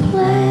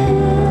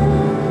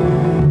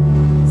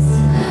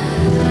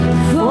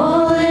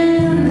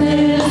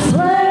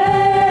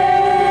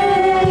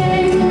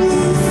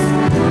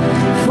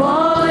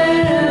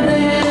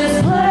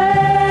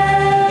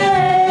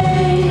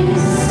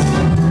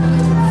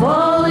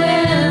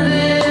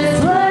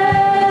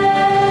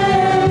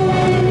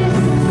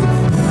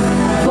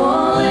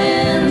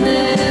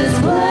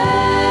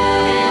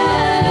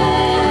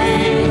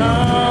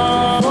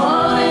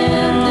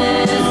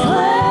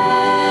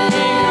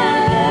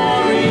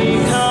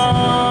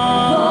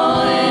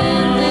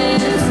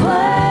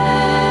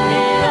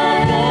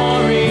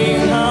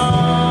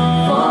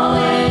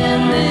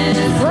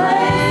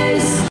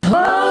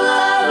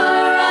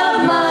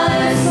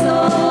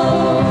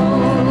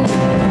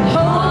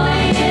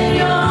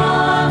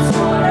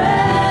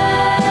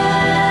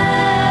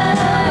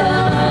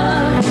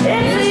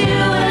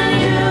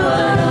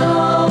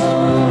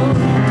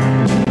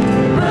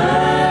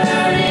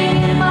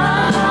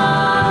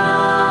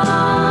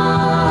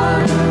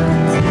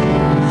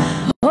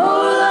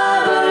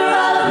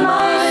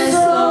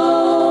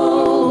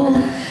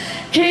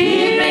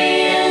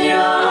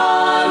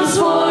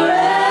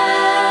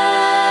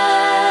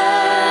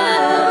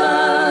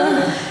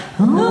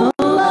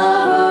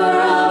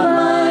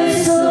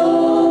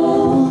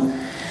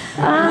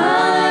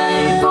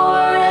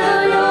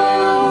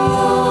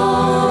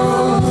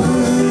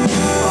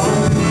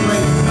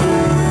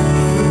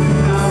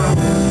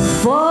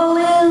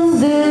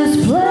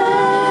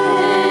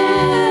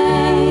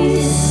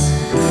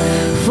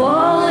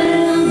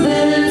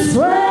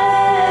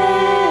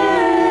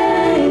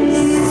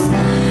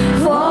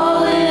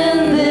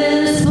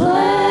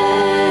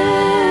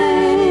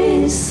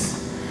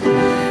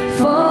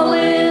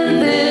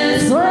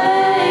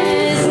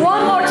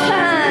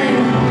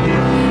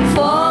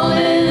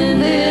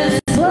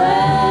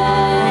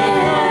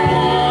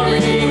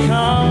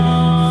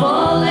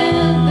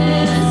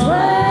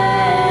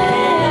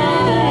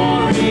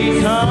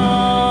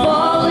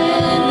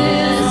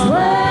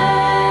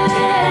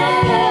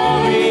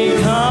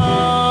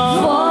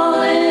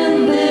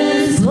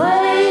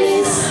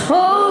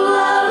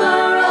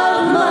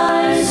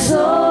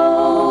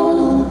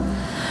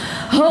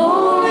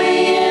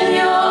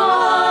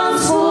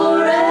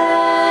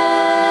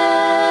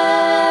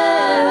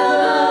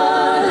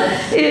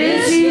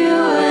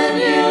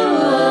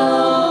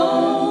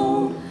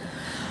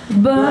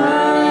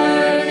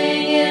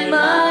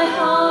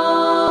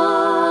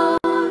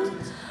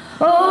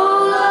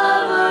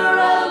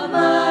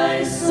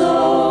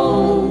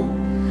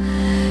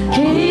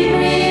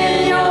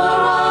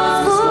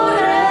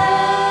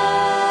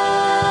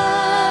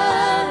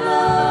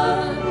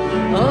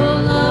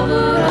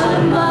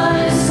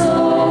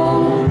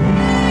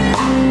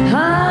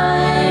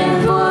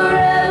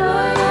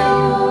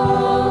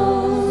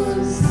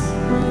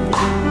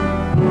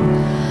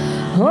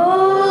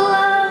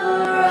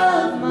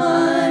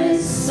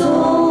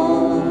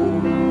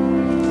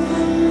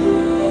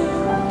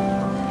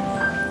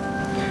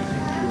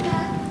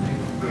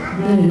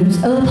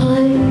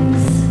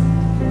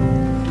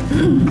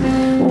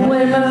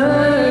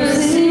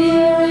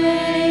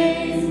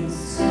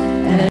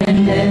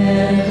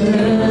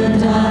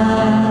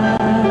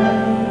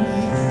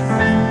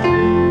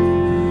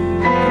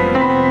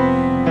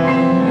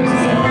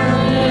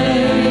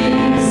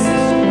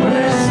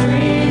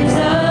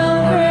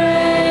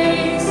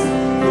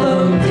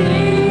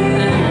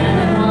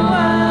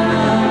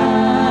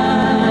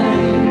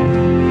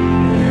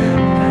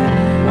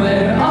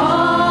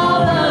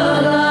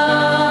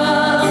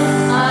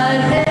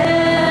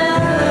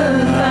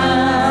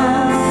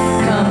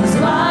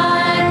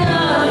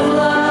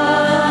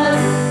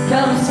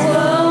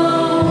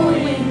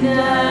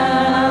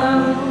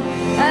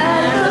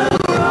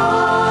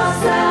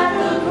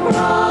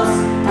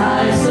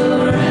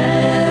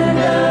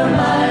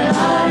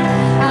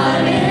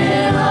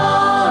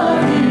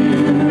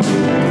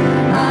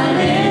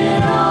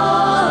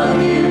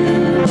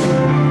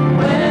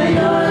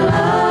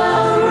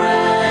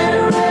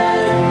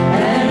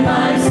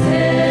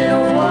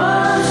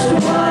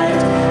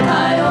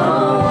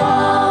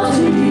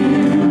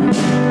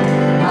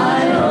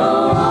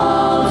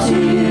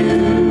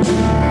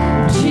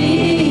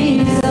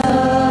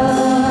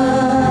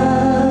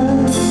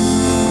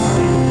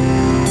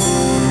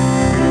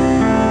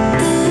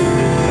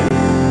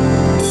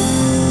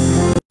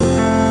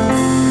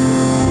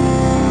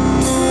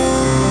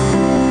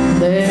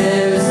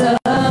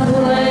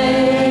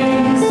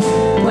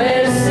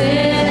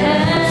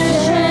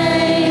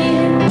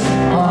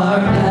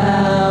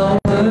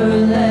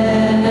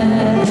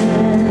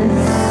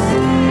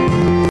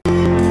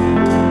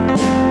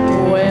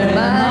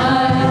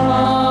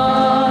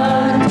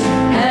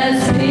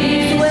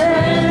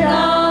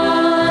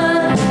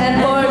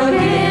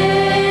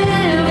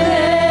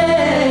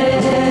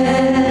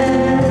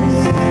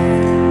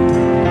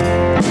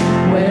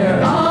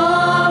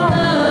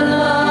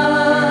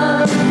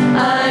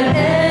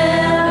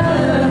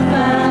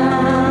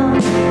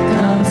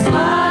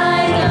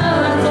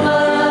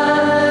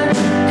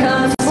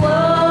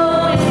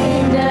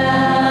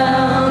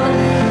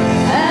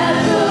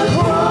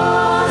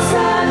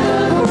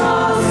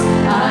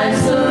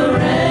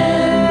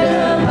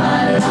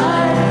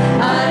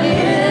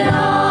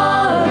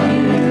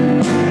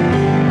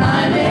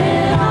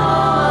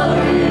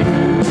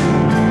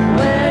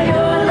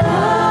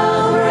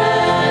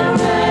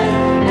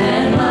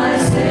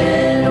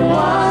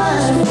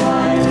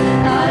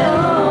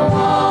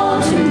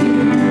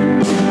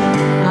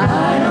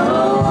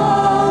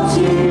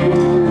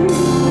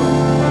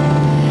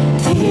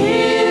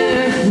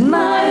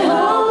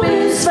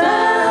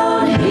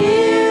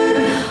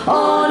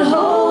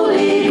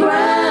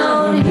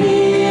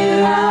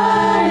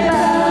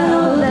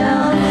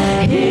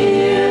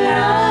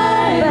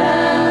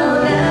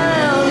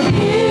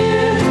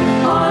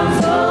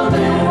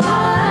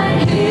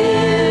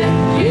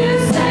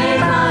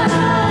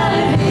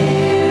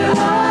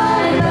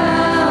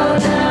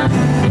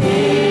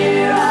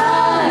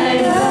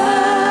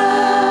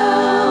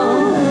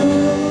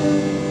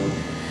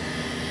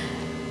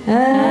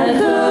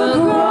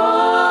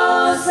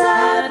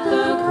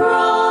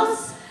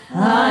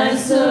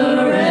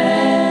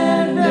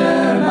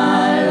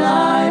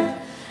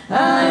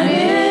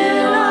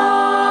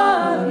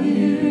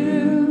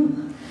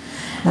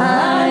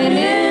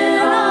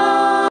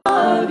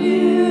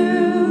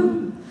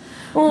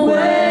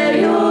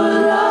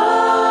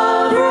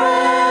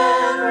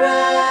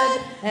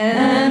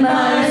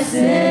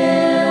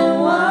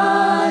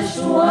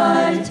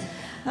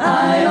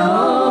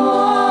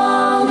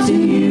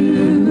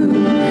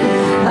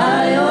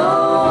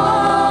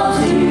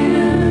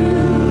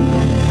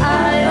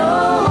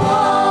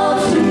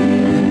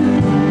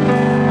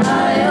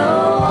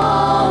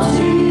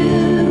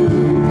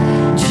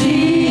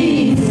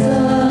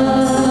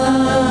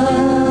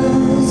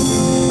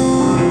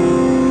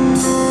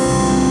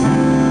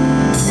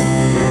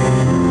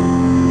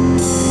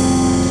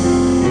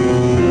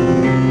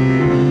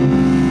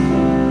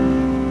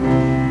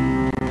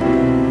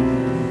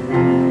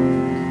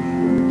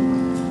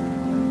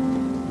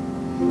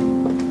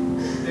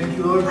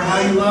 for how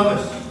you love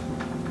us.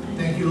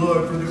 Thank you,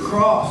 Lord, for the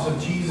cross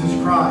of Jesus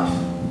Christ.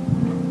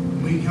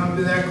 We come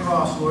to that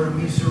cross, Lord,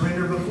 and we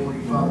surrender before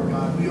you, Father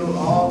God. We owe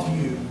all to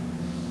you.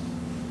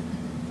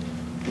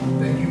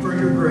 Thank you for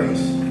your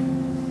grace.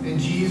 In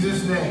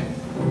Jesus' name,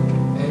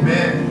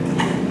 amen.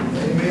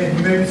 Amen.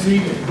 You may be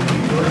seated.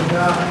 Glory to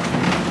God.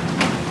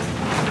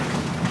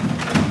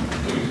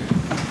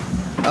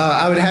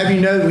 I would have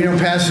you know that we don't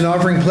pass an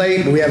offering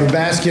plate, but we have a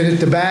basket at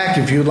the back.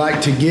 If you would like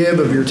to give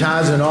of your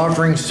tithes and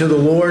offerings to the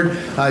Lord,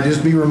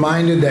 just be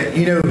reminded that,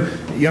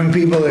 young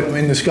people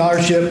in the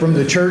scholarship from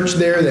the church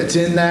there that's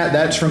in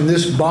that's from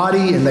this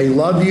body, and they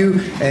love you.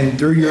 And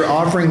through your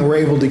offering, we're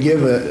able to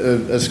give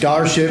a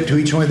scholarship to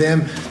each one of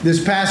them.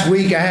 This past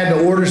week, I had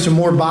to order some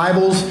more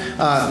Bibles.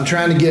 I'm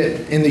trying to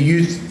get in the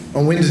youth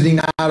on Wednesday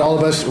night, all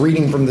of us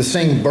reading from the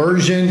same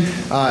version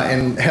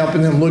and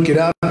helping them look it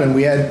up. And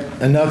we had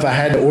enough. I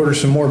had to order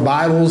some more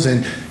Bibles,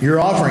 and your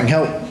offering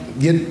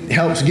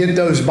helps get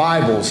those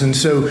Bibles. And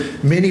so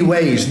many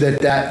ways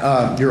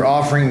that your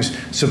offerings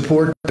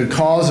support the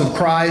cause of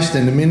Christ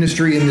and the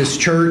ministry in this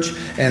church.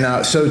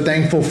 And so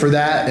thankful for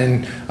that,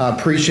 and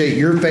appreciate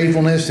your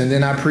faithfulness. And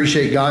then I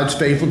appreciate God's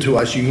faithful to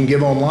us. You can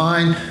give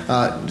online,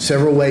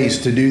 several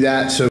ways to do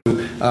that. So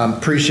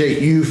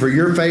appreciate you for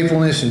your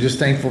faithfulness, and just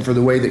thankful for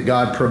the way that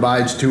God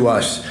provides to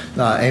us.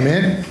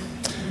 Amen.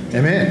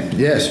 Amen.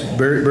 Yes,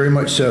 very, very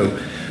much so.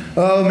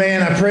 Oh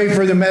man, I pray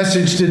for the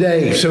message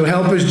today. So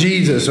help us,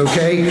 Jesus,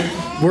 okay?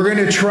 We're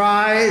going to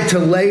try to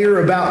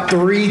layer about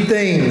 3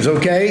 things,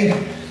 okay?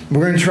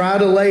 We're going to try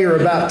to layer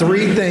about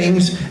 3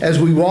 things as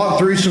we walk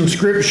through some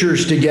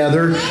scriptures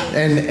together,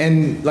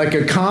 and like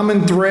a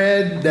common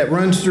thread that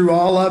runs through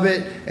all of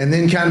it, and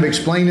then kind of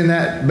explaining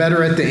that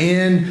better at the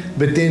end,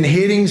 but then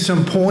hitting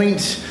some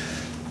points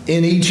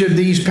in each of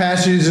these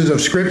passages of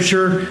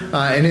scripture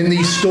and in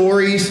these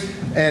stories.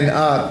 And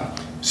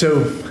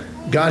so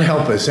God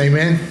help us,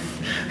 amen.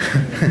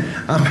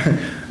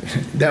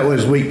 That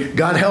was weak.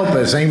 God help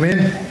us, amen.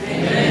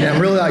 And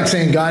I'm really like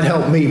saying God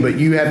help me, but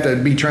you have to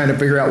be trying to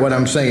figure out what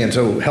I'm saying,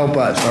 so help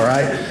us, all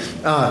right?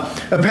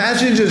 A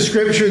passage of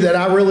scripture that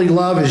I really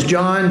love is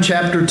John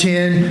chapter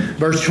 10,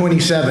 verse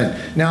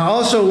 27. Now, I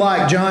also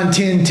like John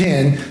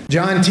 10:10.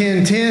 John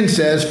 10:10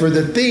 says, "For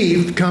the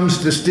thief comes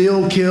to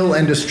steal, kill,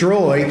 and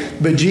destroy,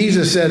 but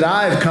Jesus said,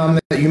 I have come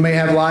that you may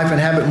have life and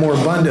have it more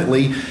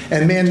abundantly."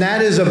 And man,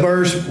 that is a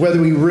verse,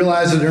 whether we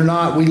realize it or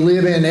not, we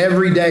live in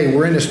every day.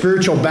 We're in a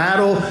spiritual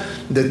battle,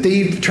 the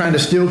thief trying to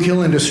steal,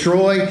 kill, and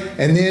destroy.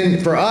 And then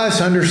for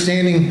us,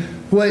 understanding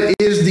what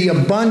is the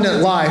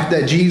abundant life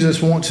that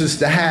Jesus wants us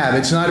to have.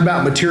 It's not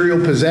about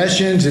material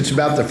possessions. It's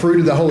about the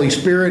fruit of the Holy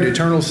Spirit,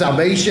 eternal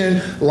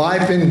salvation,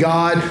 life in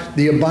God,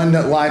 the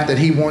abundant life that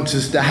He wants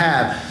us to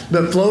have.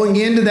 But flowing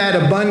into that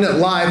abundant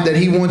life that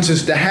He wants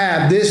us to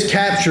have, this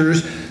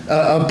captures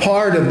a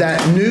part of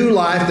that new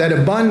life, that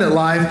abundant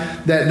life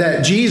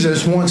that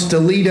Jesus wants to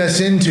lead us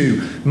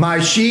into. My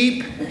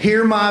sheep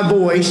hear my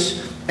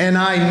voice, and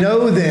I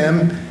know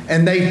them,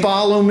 and they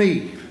follow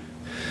me.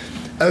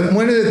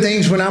 One of the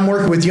things when I'm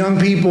working with young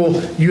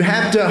people, you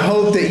have to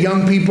hope that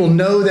young people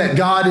know that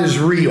God is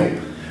real.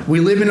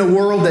 We live in a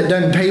world that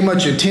doesn't pay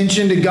much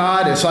attention to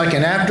God. It's like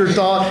an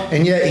afterthought.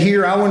 And yet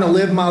here, I want to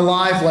live my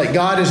life like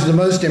God is the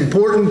most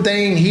important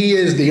thing. He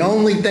is the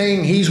only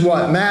thing. He's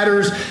what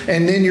matters.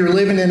 And then you're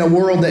living in a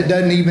world that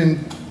doesn't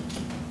even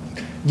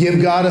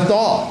give God a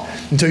thought.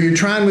 And so you're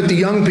trying with the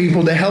young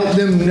people to help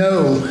them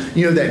know,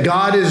 that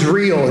God is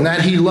real, and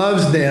that He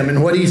loves them,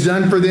 and what He's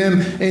done for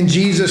them in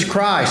Jesus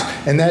Christ,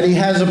 and that He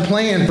has a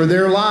plan for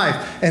their life.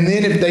 And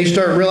then if they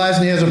start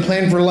realizing He has a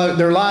plan for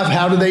their life,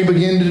 how do they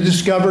begin to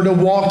discover to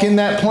walk in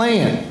that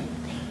plan?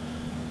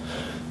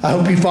 I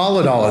hope you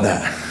followed all of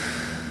that.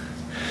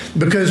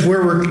 Because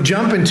where we're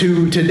jumping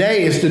to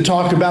today is to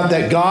talk about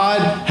that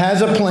God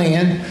has a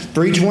plan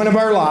for each one of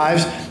our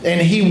lives, and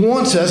He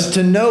wants us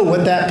to know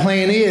what that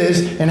plan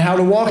is and how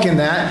to walk in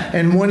that.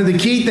 And one of the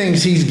key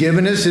things He's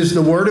given us is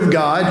the Word of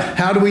God.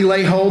 How do we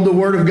lay hold of the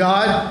Word of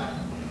God?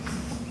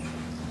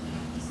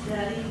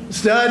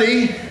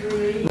 Study.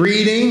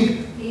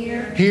 Reading.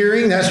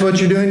 Hearing. That's what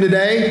you're doing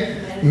today.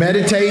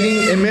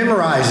 Meditating and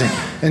memorizing.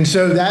 And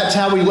so that's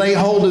how we lay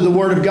hold of the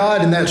Word of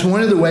God, and that's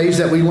one of the ways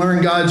that we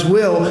learn God's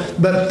will.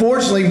 But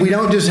fortunately, we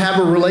don't just have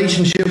a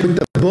relationship with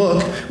the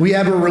book. We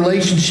have a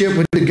relationship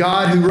with the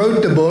God who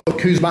wrote the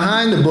book, who's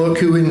behind the book,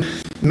 who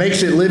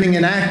makes it living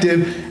and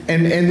active,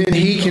 and then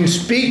He can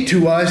speak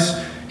to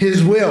us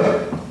His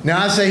will.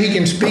 Now, I say He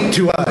can speak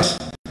to us.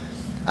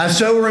 I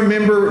so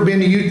remember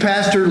being a youth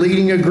pastor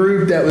leading a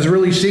group that was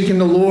really seeking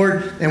the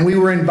Lord, and we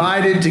were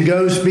invited to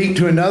go speak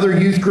to another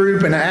youth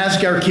group, and I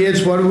asked our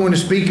kids, what do we want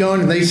to speak on?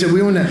 And they said,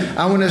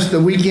 I want us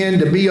the weekend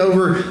to be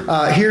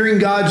over hearing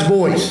God's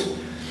voice.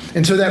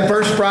 And so that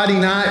first Friday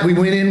night, we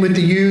went in with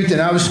the youth,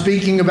 and I was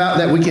speaking about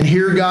that we can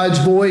hear God's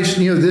voice,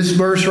 this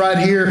verse right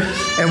here.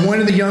 And one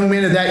of the young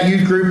men of that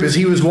youth group, as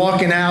he was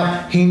walking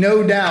out, he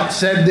no doubt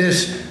said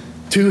this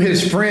to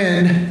his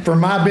friend for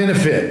my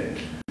benefit.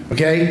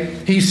 Okay?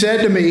 He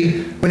said to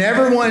me,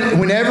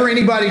 whenever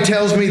anybody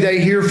tells me they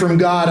hear from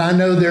God, I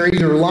know they're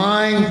either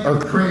lying or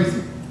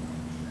crazy.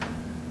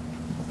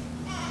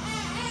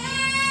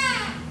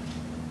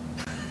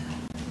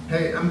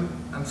 Hey, I'm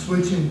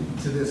switching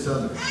to this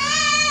other.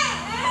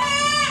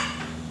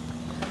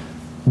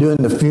 Doing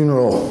the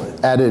funeral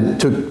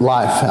took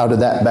life out of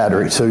that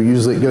battery. So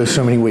usually it goes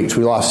so many weeks.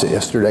 We lost it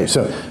yesterday.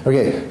 So,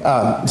 okay.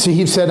 See,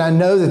 he said, I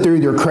know that they're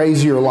either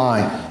crazy or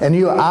lying. And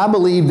I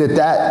believe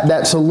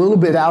that's a little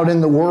bit out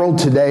in the world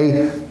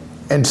today.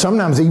 And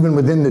sometimes even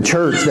within the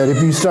church, that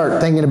if you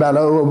start thinking about,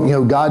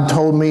 God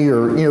told me,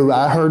 or,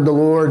 I heard the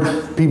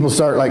Lord, people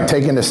start like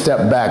taking a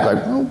step back,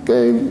 like,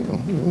 okay,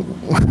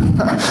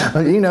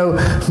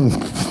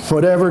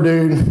 whatever,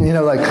 dude,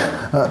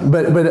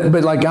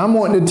 but like I'm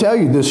wanting to tell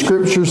you, the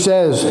scripture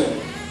says,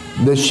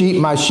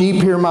 my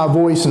sheep hear my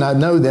voice and I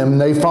know them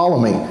and they follow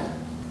me.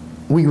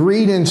 We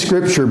read in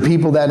scripture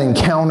people that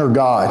encounter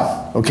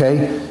God,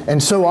 okay?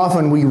 And so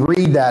often we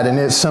read that and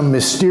it's some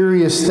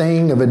mysterious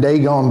thing of a day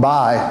gone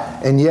by,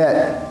 and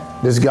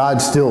yet does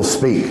God still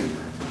speak?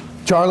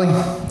 Charlie,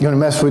 I'm going to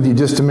mess with you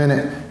just a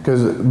minute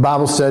because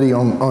Bible study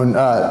on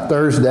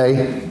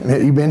Thursday.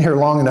 You've been here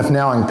long enough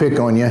now, I can pick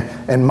on you.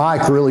 And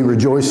Mike really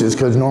rejoices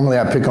because normally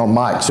I pick on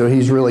Mike, so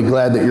he's really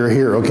glad that you're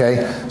here,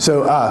 okay?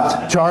 So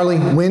Charlie,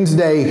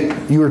 Wednesday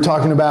you were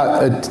talking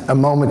about a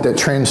moment that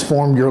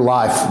transformed your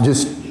life.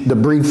 Just the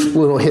brief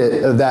little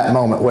hit of that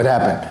moment. What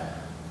happened?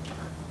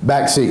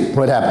 Back seat.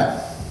 What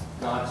happened?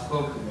 God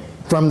spoke to me.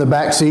 From the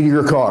back seat of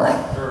your car.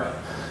 Correct.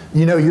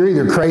 You're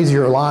either crazy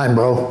or lying,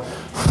 bro.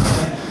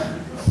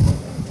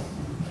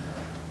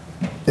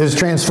 It was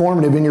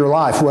transformative in your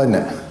life, wasn't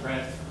it?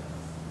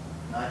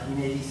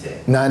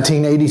 1986.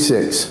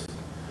 1986.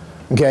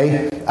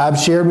 Okay? I've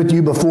shared with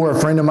you before a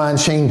friend of mine,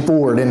 Shane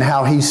Ford, and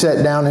how he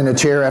sat down in a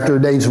chair after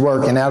a day's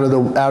work, and out of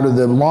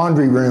the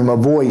laundry room a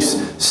voice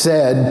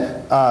said,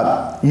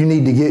 you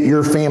need to get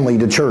your family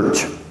to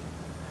church.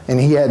 And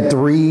he had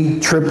 3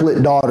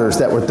 triplet daughters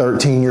that were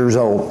 13 years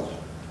old.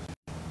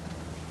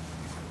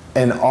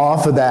 And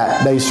off of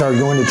that, they started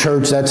going to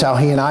church. That's how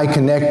he and I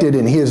connected,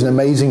 and he is an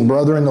amazing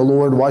brother in the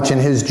Lord, watching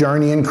his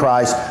journey in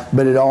Christ,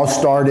 but it all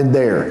started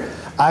there.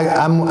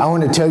 I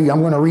want to tell you, I'm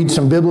going to read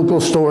some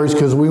biblical stories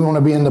because we want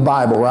to be in the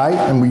Bible, right?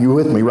 And you're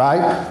with me,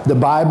 right? The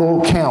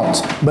Bible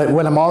counts. But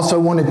what I'm also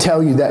want to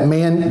tell you that,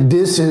 man,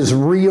 this is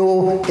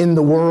real in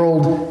the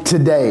world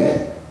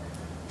today.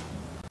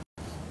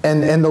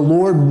 And the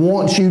Lord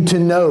wants you to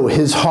know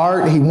His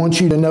heart. He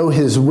wants you to know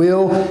His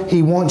will.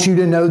 He wants you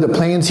to know the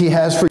plans He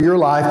has for your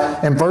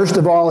life. And first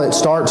of all, it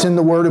starts in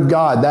the Word of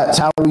God. That's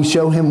how we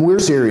show Him we're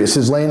serious,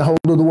 is laying hold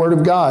of the Word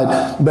of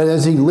God. But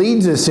as He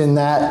leads us in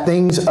that,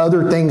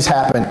 other things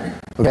happen.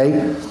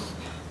 Okay?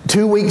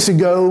 2 weeks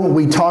ago,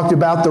 we talked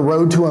about the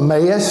road to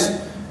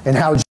Emmaus and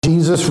how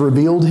Jesus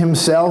revealed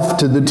Himself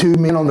to the 2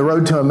 men on the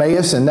road to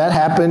Emmaus, and that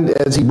happened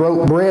as He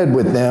broke bread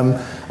with them.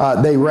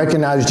 They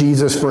recognized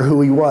Jesus for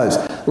who He was.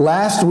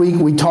 Last week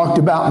we talked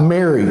about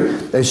Mary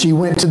as she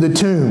went to the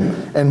tomb,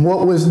 and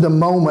what was the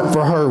moment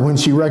for her when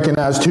she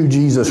recognized who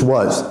Jesus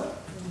was?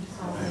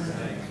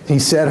 He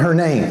said her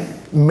name,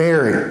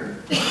 Mary.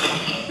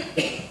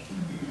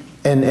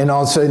 And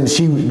all of a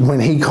sudden, when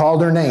He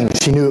called her name,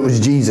 she knew it was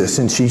Jesus,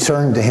 and she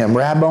turned to Him,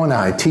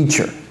 Rabboni,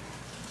 teacher.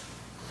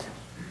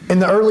 In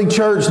the early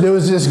church, there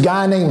was this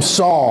guy named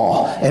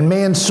Saul. And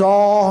man,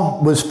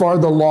 Saul was for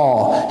the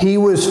law. He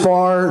was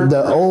for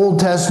the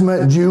Old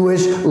Testament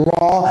Jewish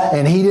law.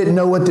 And he didn't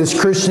know what this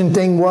Christian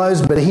thing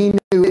was, but he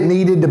knew it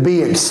needed to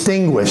be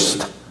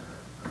extinguished.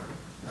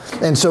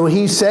 And so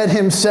he set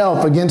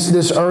himself against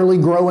this early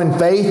growing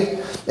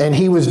faith. And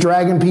he was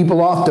dragging people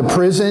off to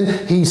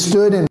prison. He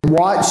stood and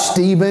watched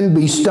Stephen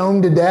be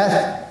stoned to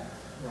death.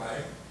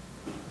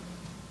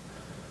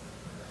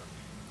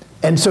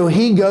 And so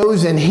he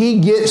goes and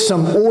he gets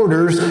some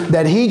orders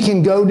that he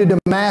can go to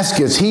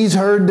Damascus. He's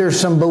heard there's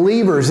some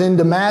believers in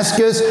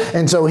Damascus,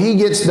 and so he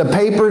gets the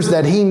papers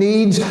that he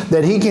needs,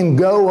 that he can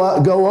go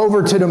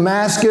over to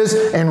Damascus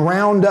and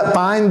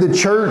find the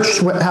church,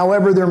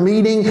 however they're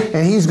meeting,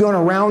 and he's going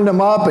to round them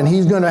up and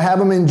he's going to have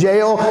them in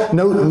jail.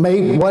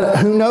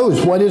 Who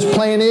knows what his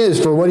plan is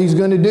for what he's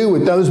going to do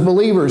with those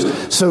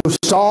believers. So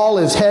Saul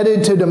is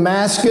headed to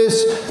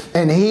Damascus,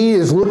 and he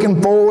is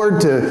looking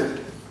forward to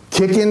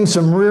kicking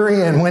some rear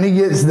end when he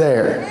gets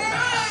there.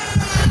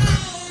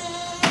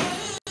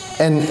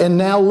 And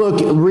now look,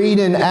 read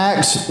in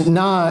Acts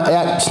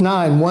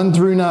 9, 1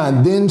 through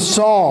 9. Then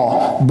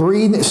Saul,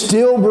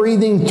 still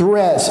breathing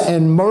threats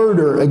and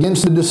murder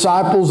against the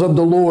disciples of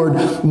the Lord,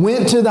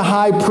 went to the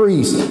high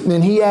priest,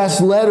 and he asked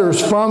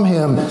letters from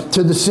him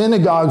to the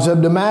synagogues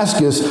of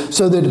Damascus,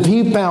 so that if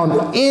he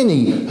found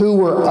any who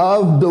were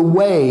of the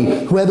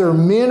way, whether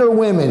men or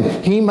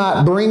women, he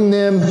might bring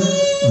them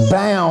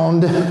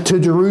bound to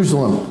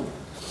Jerusalem.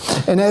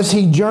 And as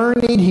he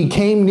journeyed, he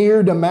came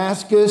near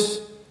Damascus.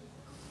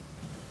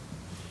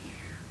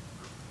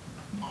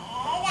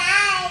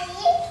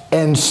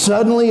 And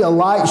suddenly a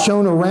light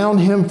shone around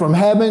him from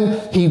heaven.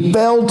 He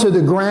fell to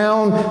the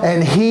ground,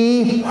 and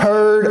he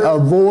heard a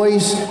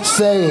voice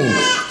saying,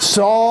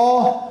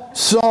 Saul,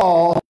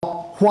 Saul,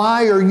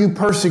 why are you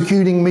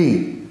persecuting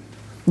me?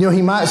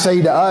 He might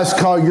say to us,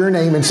 call your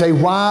name and say,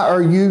 why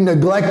are you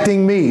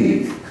neglecting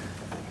me?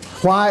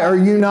 Why are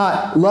you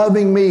not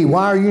loving me?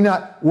 Why are you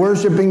not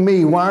worshiping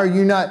me? Why are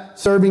you not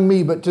serving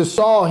me? But to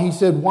Saul, he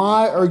said,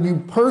 why are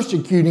you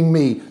persecuting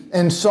me?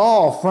 And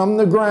Saul, from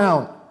the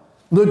ground,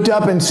 looked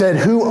up and said,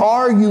 who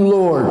are you,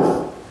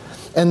 Lord?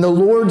 And the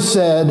Lord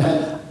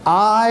said,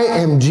 I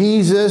am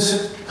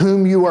Jesus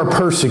whom you are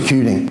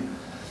persecuting.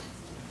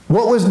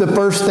 What was the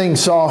first thing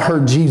Saul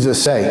heard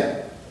Jesus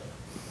say?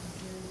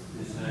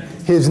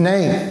 His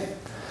name.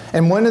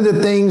 And one of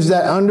the things,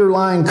 that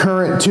underlying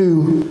current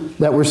too,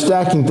 that we're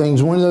stacking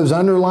things, one of those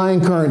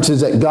underlying currents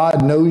is that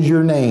God knows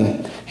your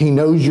name. He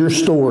knows your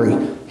story.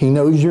 He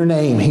knows your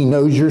name. He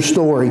knows your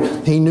story.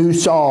 He knew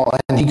Saul,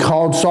 and he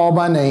called Saul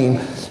by name.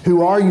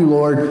 Who are you,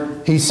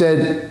 Lord? He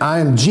said, I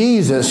am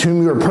Jesus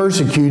whom you are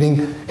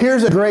persecuting.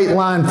 Here's a great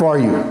line for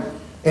you.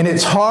 And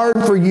it's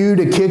hard for you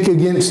to kick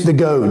against the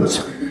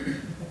goads.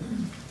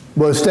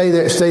 Well, stay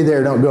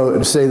there, don't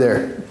go, stay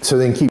there. So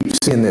then keep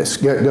seeing this.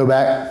 Go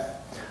back.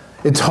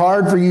 It's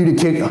hard for you to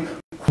kick.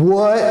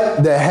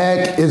 What the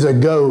heck is a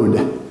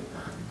goad?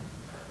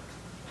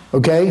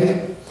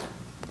 Okay?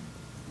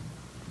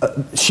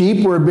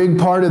 Sheep were a big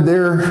part of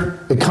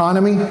their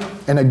economy,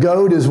 and a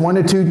goad is one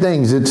of two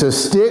things. It's a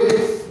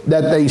stick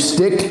that they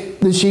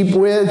stick the sheep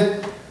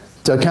with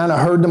to kind of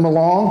herd them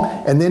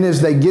along, and then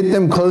as they get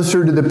them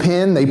closer to the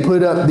pen, they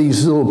put up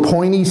these little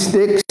pointy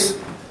sticks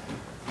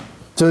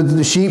so that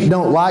the sheep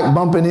don't like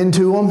bumping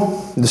into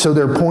them. So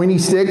they're pointy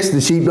sticks. The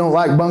sheep don't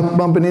like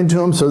bumping into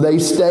them, so they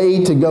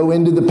stay to go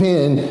into the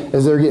pen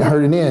as they're getting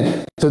herded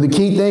in. So the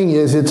key thing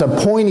is it's a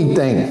pointy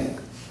thing.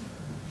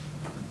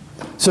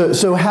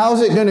 So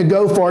how's it going to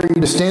go for you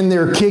to stand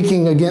there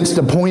kicking against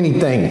a pointy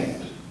thing?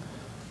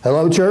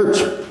 Hello,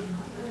 church?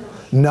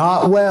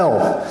 Not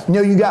well. You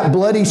know, you got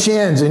bloody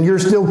shins and you're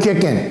still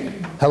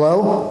kicking.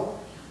 Hello?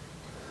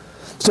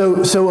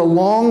 So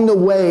along the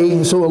way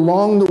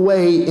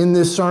in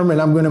this sermon,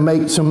 I'm going to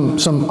make some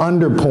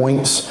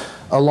underpoints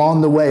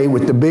along the way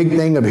with the big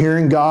thing of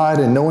hearing God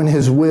and knowing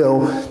His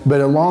will.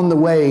 But along the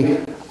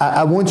way,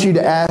 I want you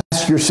to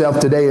ask yourself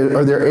today,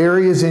 are there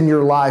areas in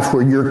your life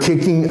where you're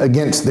kicking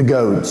against the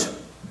goads?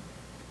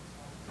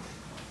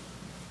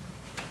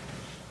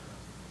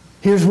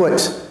 Here's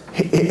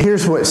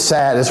what's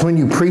sad is when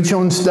you preach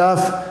on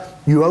stuff,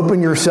 you open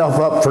yourself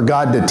up for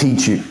God to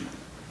teach you.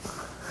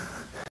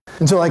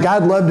 And so like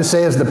I'd love to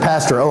say as the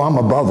pastor, oh, I'm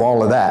above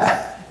all of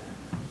that.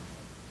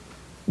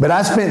 But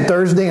I spent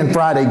Thursday and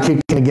Friday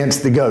kicking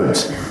against the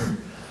goats.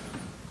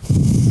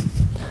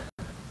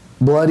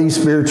 Bloody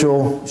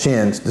spiritual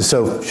shins to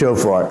show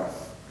for it.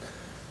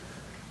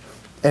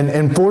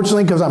 And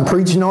fortunately, because I'm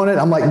preaching on it,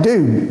 I'm like,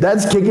 dude,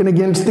 that's kicking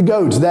against the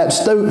goats.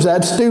 That's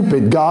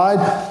stupid. God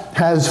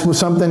has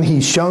something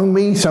He's shown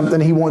me,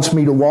 something He wants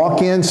me to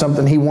walk in,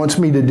 something He wants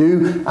me to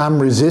do.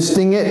 I'm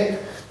resisting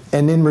it.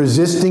 And in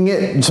resisting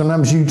it,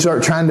 sometimes you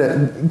start trying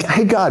to,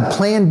 hey God,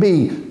 plan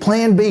B.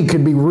 Plan B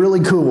could be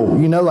really cool.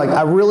 You know, like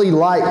I really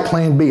like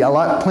plan B. I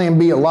like plan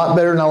B a lot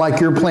better than I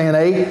like your plan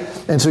A.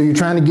 And so you're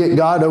trying to get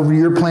God over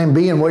your plan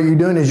B, and what you're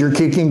doing is you're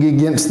kicking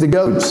against the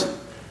goats.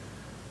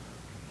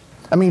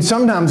 I mean,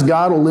 sometimes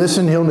God will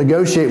listen, He'll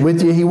negotiate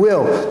with you, He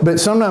will. But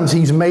sometimes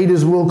He's made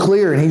His will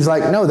clear, and He's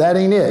like, no, that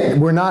ain't it.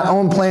 We're not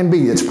on plan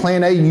B. It's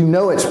plan A. You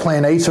know it's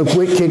plan A, so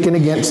quit kicking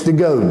against the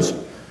goats.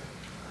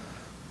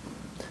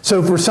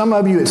 So for some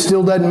of you, it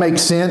still doesn't make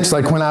sense,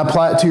 like when I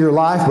apply it to your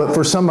life, but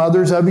for some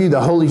others of you,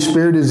 the Holy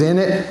Spirit is in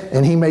it,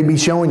 and He may be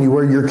showing you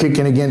where you're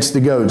kicking against the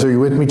goats. Are you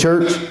with me,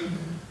 church?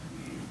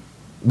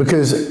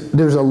 Because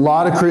there's a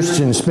lot of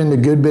Christians spend a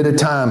good bit of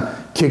time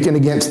kicking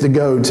against the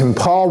goats. And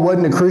Paul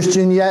wasn't a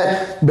Christian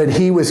yet, but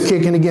he was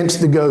kicking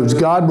against the goats.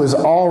 God was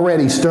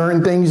already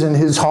stirring things in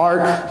his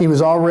heart. He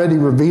was already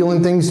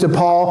revealing things to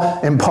Paul,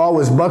 and Paul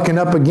was bucking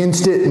up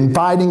against it and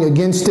fighting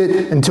against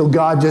it until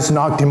God just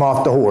knocked him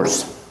off the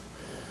horse.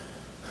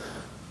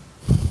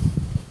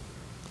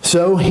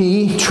 So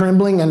he,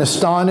 trembling and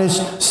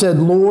astonished, said,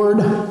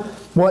 Lord,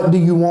 what do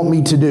you want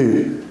me to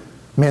do?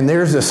 Man,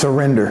 there's a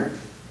surrender.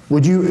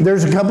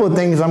 There's a couple of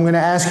things I'm going to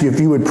ask you if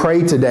you would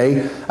pray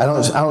today. I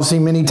don't see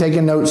many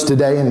taking notes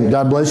today, and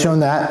God bless you on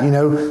that. You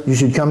know, you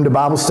should come to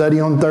Bible study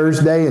on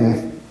Thursday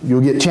and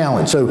you'll get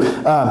challenged. So,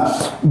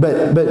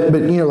 but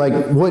you know,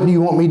 like, what do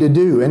you want me to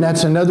do? And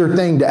that's another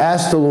thing to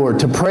ask the Lord,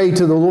 to pray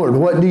to the Lord.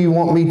 What do you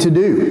want me to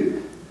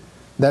do?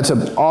 That's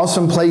an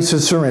awesome place of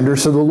surrender.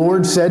 So the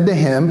Lord said to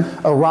him,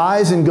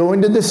 arise and go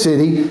into the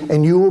city,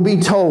 and you will be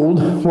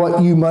told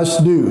what you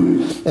must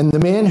do. And the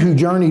men who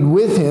journeyed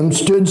with him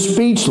stood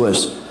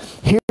speechless,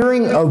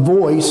 hearing a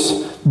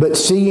voice, but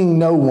seeing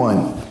no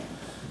one.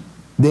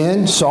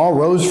 Then Saul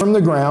rose from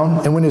the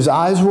ground, and when his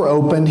eyes were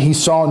opened, he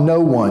saw no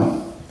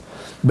one.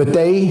 But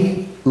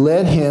they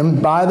led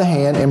him by the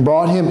hand and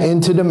brought him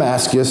into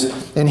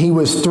Damascus, and he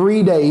was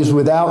 3 days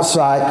without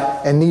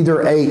sight, and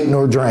neither ate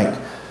nor drank.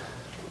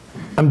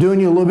 I'm doing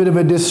you a little bit of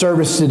a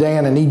disservice today,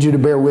 and I need you to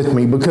bear with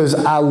me because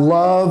I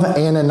love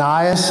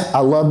Ananias. I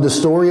love the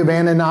story of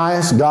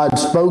Ananias. God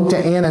spoke to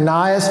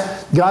Ananias.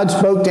 God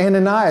spoke to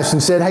Ananias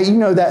and said, hey, you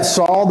know that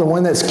Saul, the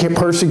one that's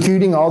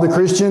persecuting all the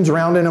Christians,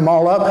 rounding them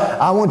all up?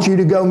 I want you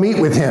to go meet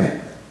with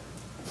him.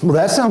 Well,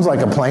 that sounds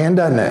like a plan,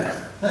 doesn't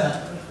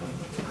it?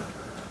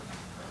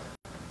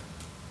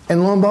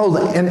 And lo and behold,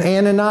 and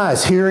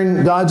Ananias,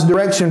 hearing God's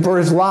direction for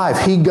his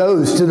life, he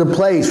goes to the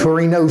place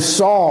where he knows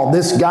Saul,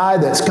 this guy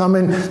that's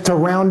coming to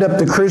round up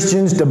the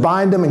Christians, to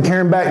bind them and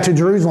carry them back to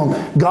Jerusalem.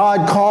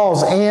 God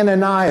calls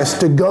Ananias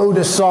to go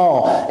to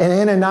Saul.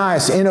 And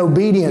Ananias, in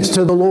obedience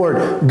to the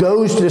Lord,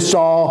 goes to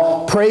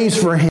Saul,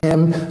 prays for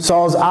him.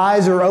 Saul's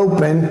eyes are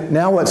open.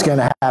 Now what's going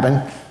to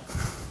happen?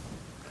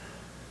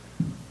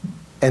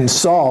 And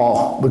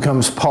Saul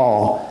becomes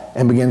Paul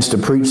and begins to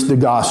preach the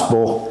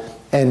gospel.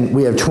 And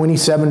we have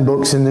 27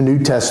 books in the New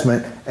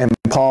Testament, and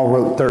Paul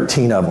wrote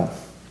 13 of them.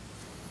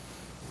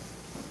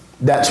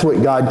 That's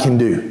what God can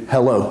do.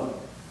 Hello.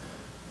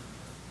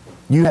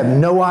 You have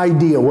no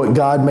idea what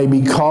God may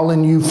be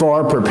calling you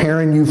for,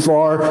 preparing you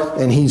for,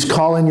 and He's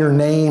calling your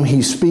name.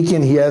 He's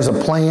speaking. He has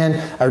a plan.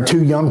 Our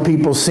two young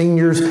people,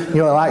 seniors,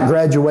 I like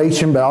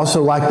graduation, but I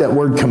also like that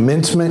word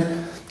commencement.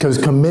 Because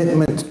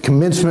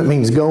commencement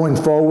means going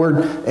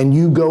forward, and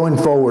you going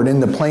forward in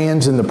the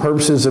plans and the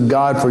purposes of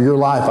God for your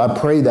life. I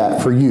pray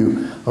that for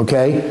you,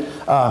 okay?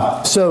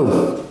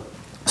 So,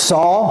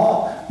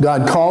 Saul,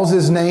 God calls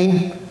his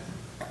name.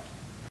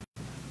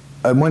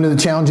 One of the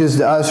challenges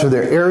to us are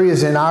there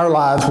areas in our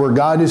lives where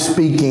God is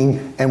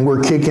speaking and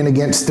we're kicking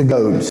against the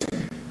goads.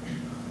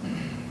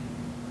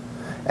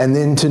 And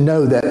then to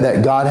know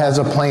that God has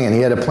a plan. He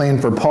had a plan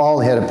for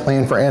Paul. He had a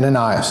plan for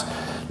Ananias.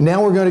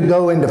 Now we're going to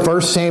go into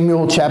 1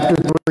 Samuel chapter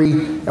 3,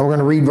 and we're going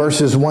to read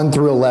verses 1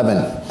 through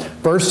 11.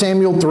 1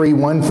 Samuel 3,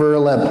 1 through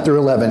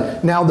 11.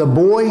 Now the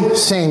boy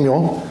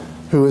Samuel,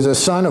 who was a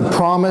son of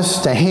promise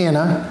to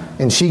Hannah,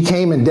 and she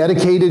came and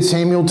dedicated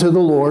Samuel to the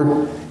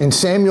Lord, and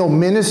Samuel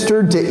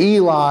ministered to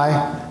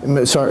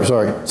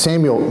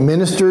Samuel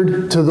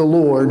ministered to the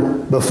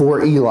Lord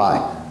before Eli.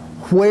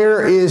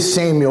 Where is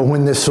Samuel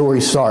when this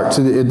story starts?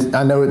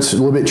 I know it's a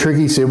little bit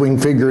tricky, see if we can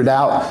figure it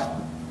out.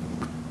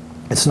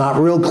 It's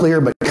not real clear,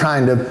 but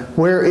kind of.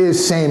 Where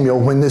is Samuel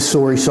when this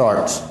story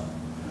starts?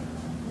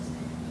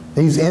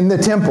 He's in the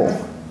temple.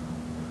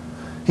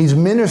 He's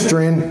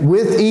ministering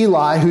with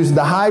Eli, who's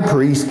the high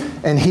priest,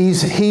 and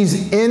he's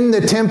in the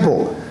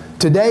temple.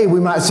 Today, we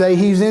might say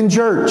he's in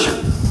church.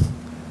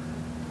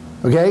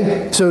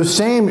 Okay? So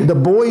the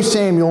boy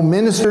Samuel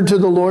ministered to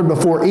the Lord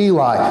before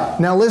Eli.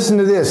 Now listen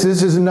to this.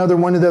 This is another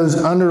one of those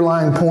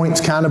underlying points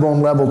kind of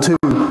on level 2.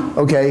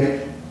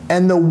 Okay?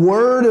 And the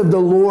word of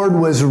the Lord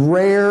was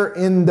rare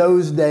in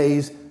those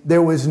days.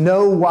 There was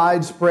no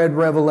widespread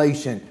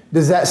revelation.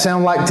 Does that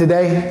sound like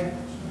today?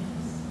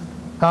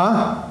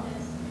 Huh?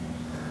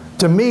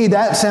 To me,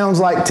 that sounds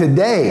like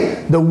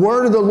today. The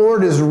word of the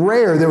Lord is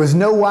rare. There was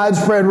no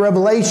widespread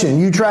revelation.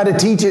 You try to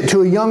teach it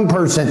to a young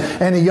person,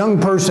 and a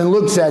young person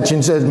looks at you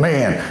and says,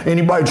 man,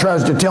 anybody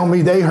tries to tell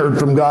me they heard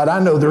from God,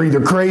 I know they're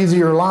either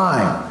crazy or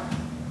lying.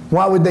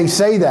 Why would they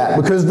say that?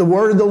 Because the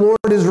word of the Lord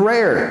is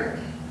rare.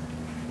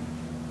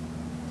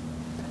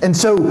 And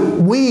so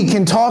we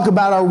can talk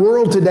about our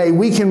world today.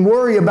 We can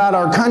worry about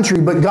our country,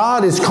 but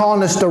God is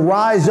calling us to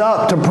rise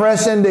up, to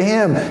press into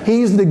Him.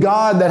 He's the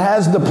God that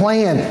has the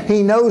plan.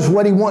 He knows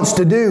what He wants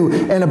to do.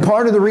 And a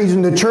part of the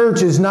reason the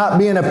church is not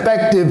being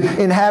effective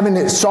in having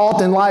its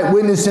salt and light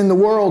witness in the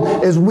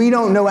world is we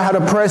don't know how to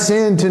press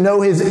in to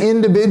know His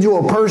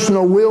individual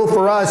personal will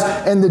for us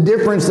and the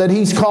difference that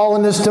He's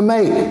calling us to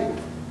make.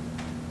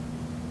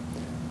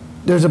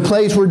 There's a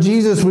place where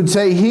Jesus would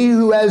say, he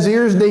who has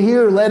ears to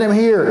hear, let him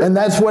hear. And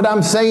that's what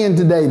I'm saying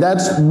today.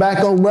 That's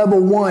back on level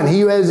 1.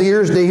 He who has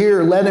ears to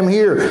hear, let him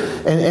hear.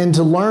 And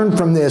to learn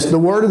from this. The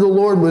word of the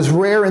Lord was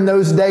rare in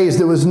those days.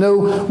 There was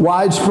no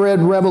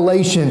widespread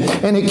revelation.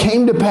 And it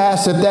came to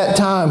pass at that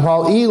time,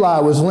 while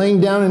Eli was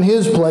laying down in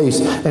his place,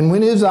 and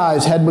when his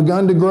eyes had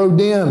begun to grow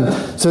dim,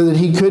 so that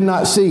he could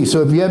not see.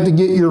 So if you have to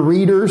get your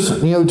readers,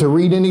 to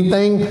read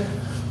anything,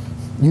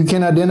 you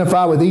can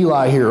identify with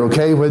Eli here,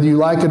 okay, whether you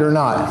like it or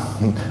not.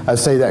 I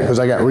say that because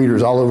I got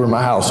readers all over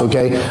my house,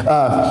 okay?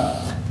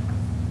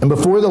 And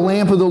before the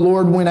lamp of the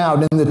Lord went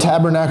out in the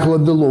tabernacle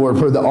of the Lord,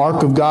 where the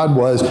ark of God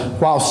was,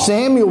 while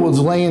Samuel was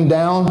laying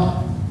down,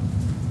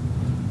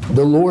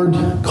 the Lord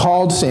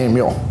called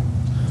Samuel.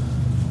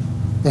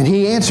 And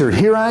he answered,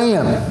 here I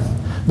am.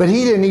 But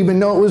he didn't even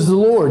know it was the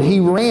Lord. He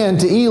ran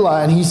to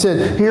Eli and he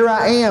said, here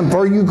I am,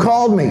 for you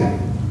called me.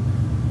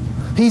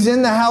 He's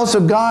in the house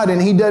of God and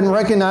he doesn't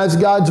recognize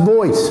God's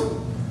voice.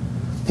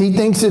 He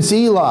thinks it's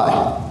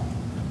Eli.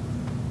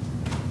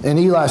 And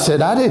Eli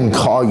said, I didn't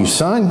call you,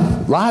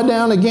 son. Lie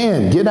down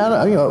again. Get out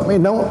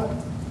of,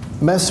 don't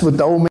mess with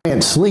the old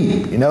man's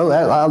sleep.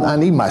 I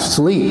need my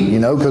sleep,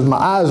 because my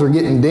eyes are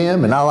getting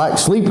dim and I like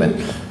sleeping.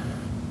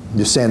 I'm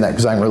just saying that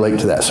because I can relate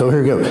to that. So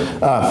here we go.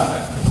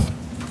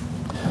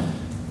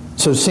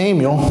 So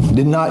Samuel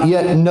did not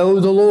yet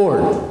know the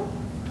Lord.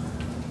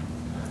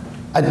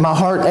 My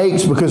heart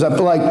aches because I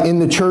feel like in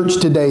the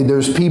church today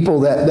there's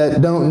people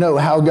that don't know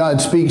how God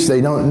speaks.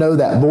 They don't know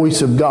that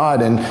voice of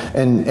God,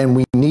 and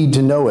we need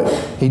to know it.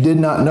 He did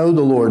not know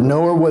the Lord,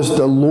 nor was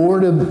the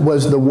word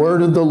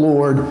of the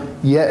Lord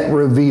yet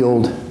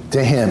revealed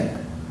to him.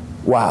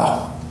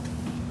 Wow.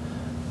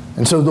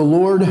 And so the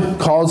Lord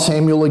called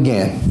Samuel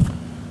again.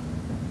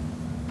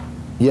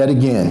 Yet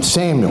again,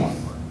 Samuel.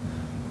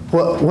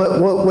 What's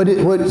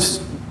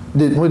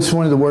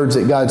one of the words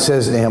that God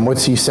says to him?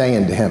 What's he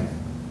saying to him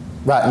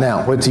right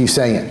now? What's he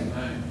saying?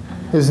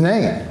 His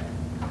name.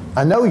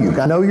 I know you.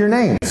 I know your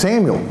name,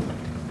 Samuel.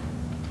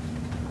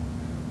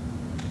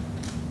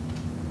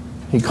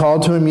 He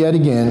called to him yet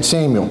again,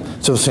 Samuel.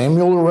 So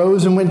Samuel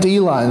arose and went to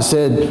Eli and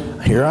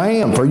said, Here I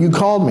am, for you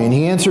called me. And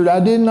he answered, I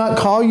did not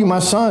call you, my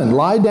son.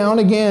 Lie down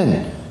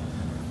again.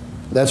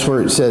 That's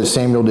where it says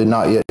Samuel did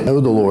not yet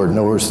know the Lord,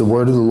 nor was the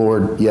word of the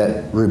Lord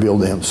yet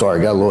revealed to him.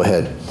 Sorry, got a little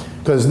ahead.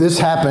 Because this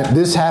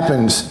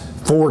happens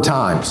 4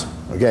 times,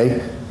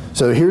 okay?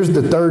 So here's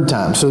the 3rd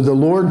time. So the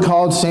Lord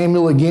called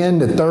Samuel again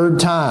the 3rd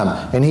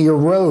time, and he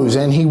arose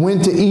and he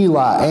went to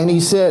Eli, and he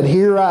said,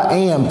 Here I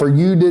am, for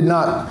you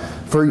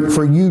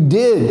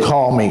did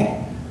call me.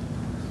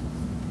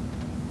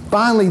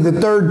 Finally, the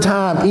 3rd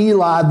time,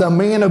 Eli, the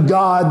man of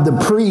God, the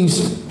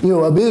priest,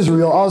 of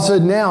Israel, all of a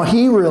sudden now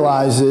he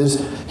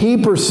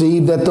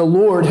perceived that the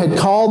Lord had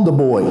called the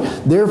boy.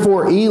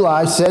 Therefore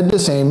Eli said to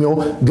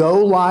Samuel,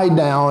 Go lie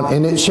down,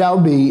 and it shall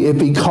be, if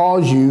he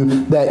calls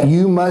you, that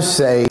you must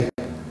say,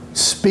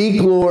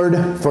 Speak,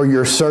 Lord, for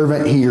your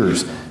servant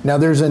hears. Now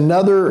there's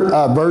another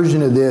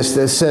version of this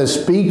that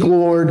says, Speak,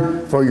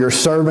 Lord, for your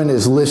servant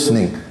is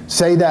listening.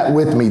 Say that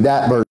with me,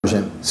 that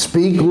version.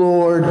 Speak,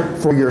 Lord,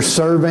 for your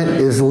servant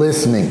is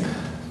listening.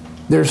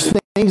 There's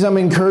things I'm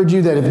encouraging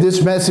you that if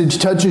this message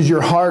touches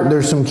your heart,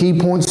 there's some key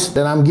points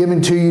that I'm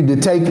giving to you to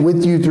take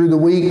with you through the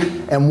week.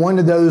 And one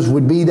of those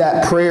would be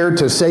that prayer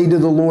to say to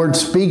the Lord,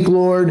 Speak,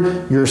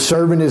 Lord, your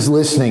servant is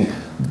listening.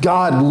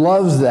 God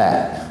loves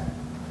that.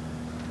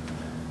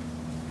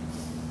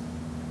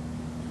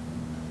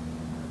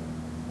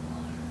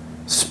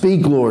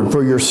 Speak, Lord,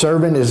 for your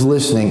servant is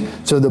listening.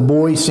 So the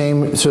boy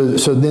Samuel,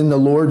 so then the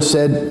Lord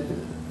said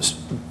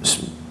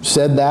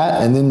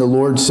that, and then the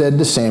Lord said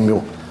to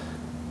Samuel,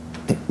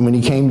 when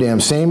he came to him,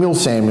 Samuel,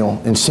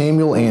 Samuel, and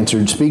Samuel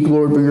answered, Speak,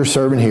 Lord, for your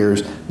servant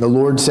hears. The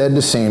Lord said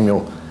to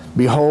Samuel,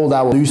 Behold,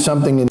 I will do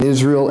something in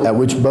Israel at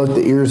which both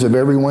the ears of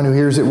everyone who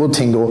hears it will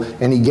tingle.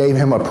 And he gave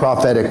him a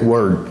prophetic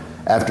word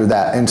after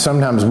that. And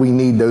sometimes we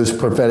need those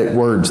prophetic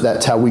words.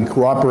 That's how we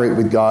cooperate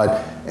with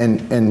God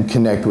and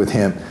connect with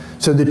him.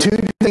 So the 2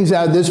 things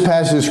out of this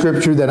passage of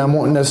Scripture that I'm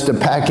wanting us to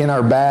pack in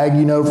our bag,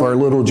 for our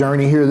little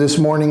journey here this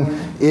morning,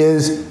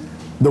 is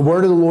the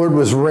word of the Lord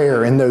was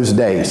rare in those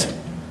days.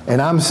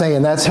 And I'm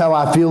saying that's how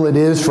I feel it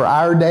is for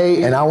our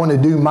day, and I want to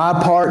do my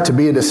part to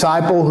be a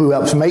disciple who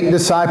helps make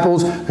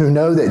disciples who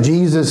know that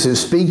Jesus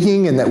is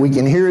speaking and that we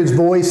can hear his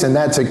voice, and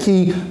that's a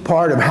key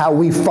part of how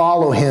we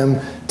follow him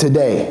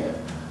today.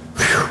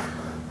 Whew.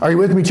 Are you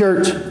with me,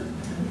 church?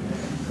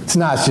 It's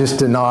not just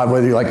to nod,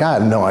 whether you're like, I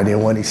have no idea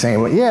what he's saying.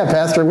 But yeah,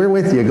 Pastor, we're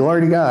with you. Glory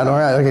to God. All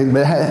right. Okay.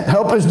 But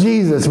help us,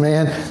 Jesus,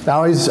 man. I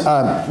always,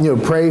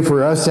 pray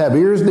for us to have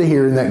ears to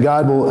hear, and that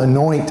God will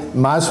anoint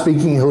my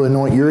speaking. He'll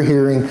anoint your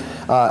hearing,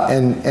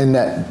 and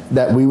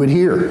that we would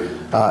hear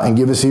and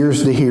give us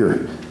ears to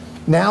hear.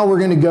 Now we're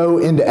going to go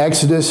into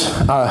Exodus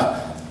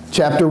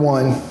chapter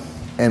 1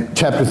 and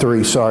chapter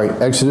 3.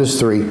 Exodus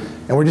 3.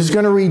 And we're just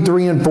going to read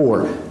 3 and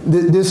 4.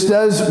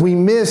 We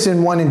miss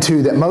in 1 and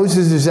 2 that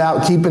Moses is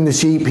out keeping the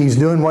sheep. He's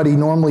doing what he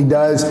normally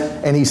does.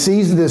 And he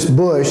sees this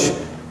bush.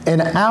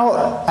 And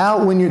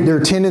out when they're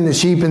tending the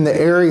sheep in the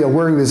area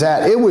where he was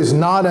at, it was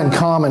not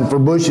uncommon for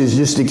bushes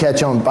just to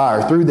catch on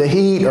fire. Through the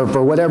heat or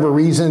for whatever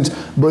reasons,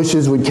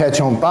 bushes would catch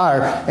on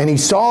fire. And he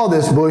saw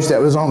this bush that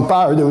was on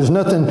fire. There was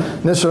nothing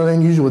necessarily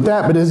unusual with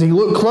that. But as he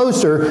looked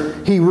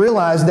closer, he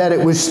realized that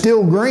it was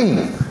still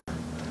green.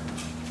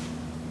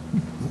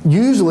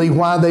 Usually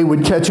why they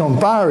would catch on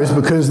fire is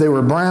because they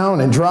were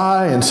brown and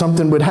dry and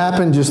something would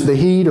happen, just the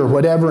heat or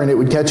whatever, and it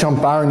would catch on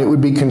fire and it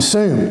would be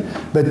consumed.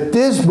 But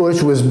this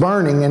bush was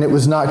burning and it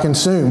was not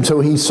consumed. So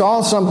he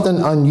saw something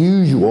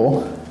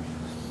unusual.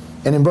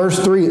 And in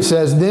verse 3 it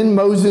says, Then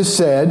Moses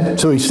said,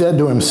 so he said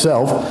to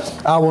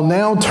himself, I will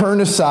now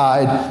turn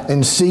aside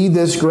and see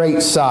this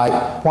great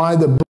sight, why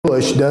the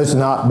bush does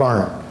not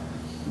burn.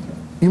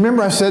 You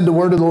remember I said the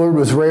word of the Lord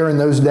was rare in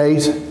those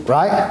days,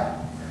 right?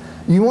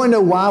 You want to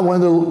know why? One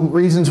of the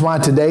reasons why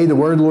today the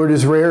word of the Lord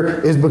is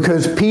rare is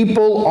because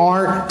people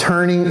aren't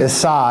turning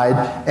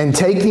aside and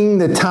taking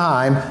the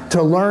time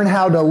to learn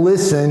how to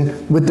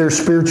listen with their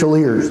spiritual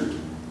ears.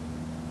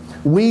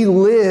 We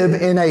live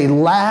in a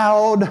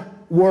loud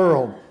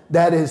world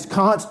that is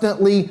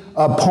constantly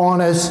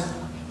upon us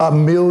a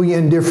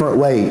million different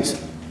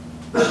ways.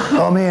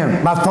 Oh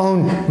man, my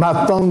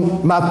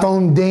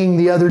phone dinged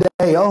the other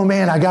day. Oh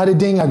man, I got a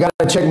ding. I got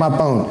to check my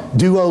phone.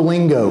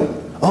 Duolingo.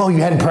 Oh, you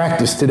hadn't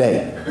practiced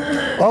today.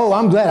 Oh,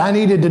 I'm glad. I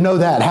needed to know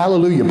that.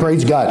 Hallelujah.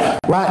 Praise God.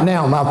 Right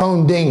now, my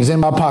phone dings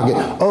in my pocket.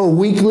 Oh,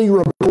 weekly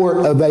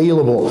report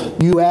available.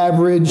 You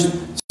averaged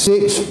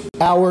 6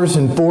 hours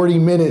and 40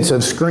 minutes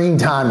of screen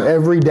time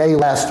every day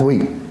last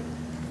week.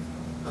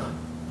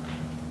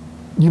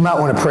 You might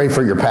want to pray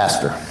for your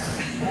pastor.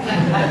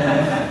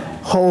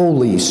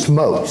 Holy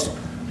smokes.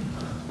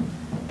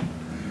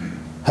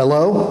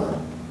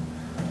 Hello?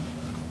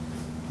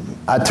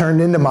 I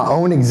turned into my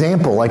own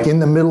example, like in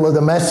the middle of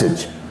the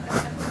message.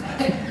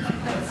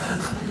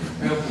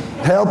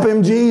 Help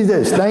him,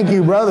 Jesus. Thank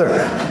you,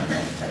 brother.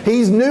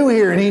 He's new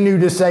here and he knew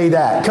to say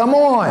that. Come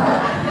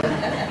on.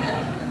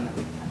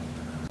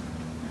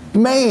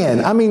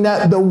 Man, I mean,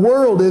 the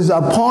world is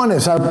upon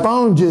us. Our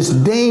phone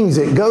just dings,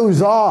 it goes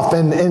off,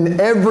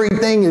 and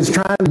everything is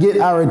trying to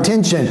get our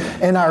attention.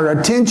 And our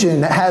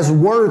attention has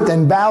worth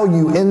and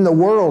value in the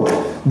world.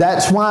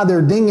 That's why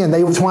they're dinging.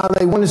 That's why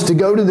they want us to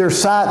go to their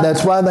site.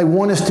 That's why they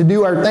want us to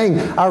do our thing.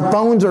 Our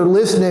phones are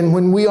listening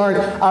when we aren't.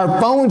 Our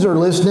phones are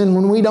listening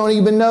when we don't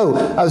even know.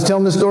 I was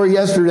telling the story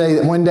yesterday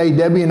that one day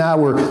Debbie and I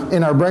were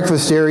in our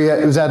breakfast area.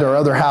 It was at our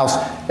other house.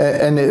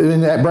 And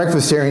in that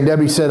breakfast area, and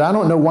Debbie said, I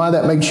don't know why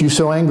that makes you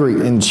so angry.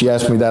 And she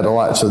asked me that a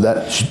lot, so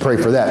that should pray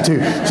for that too.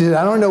 She said,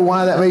 I don't know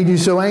why that made you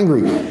so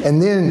angry.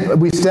 And then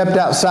we stepped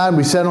outside,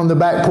 we sat on the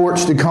back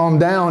porch to calm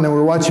down, and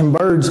we're watching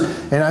birds.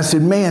 And I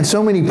said, man,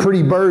 so many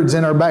pretty birds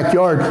in our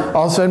backyard.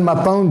 All of a sudden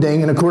my phone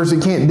ding, and of course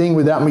it can't ding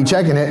without me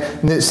checking it,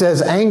 and it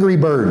says Angry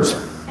Birds.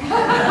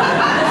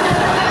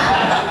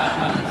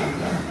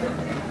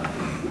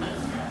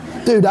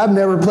 Dude, I've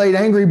never played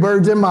Angry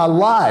Birds in my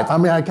life. I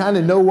mean, I kind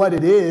of know what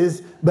it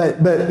is, but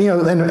you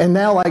know, and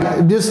now,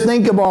 like, just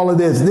think of all of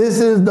this. This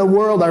is the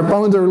world. Our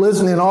phones are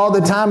listening all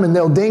the time, and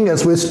they'll ding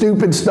us with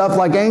stupid stuff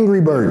like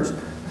Angry Birds.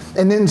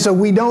 And then so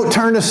we don't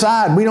turn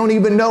aside. We don't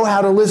even know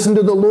how to listen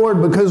to the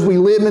Lord because we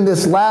live in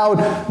this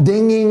loud,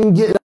 dinging,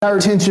 get our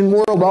attention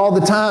world all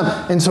the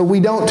time. And so we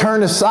don't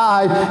turn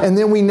aside, and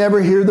then we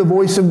never hear the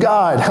voice of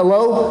God.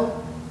 Hello?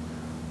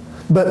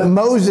 But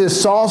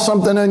Moses saw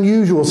something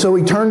unusual, so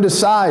he turned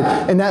aside.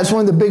 And that's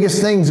one of the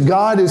biggest things.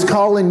 God is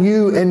calling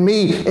you and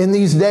me in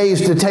these days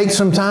to take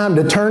some time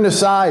to turn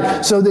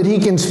aside so that he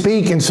can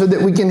speak and so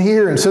that we can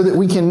hear and so that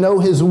we can know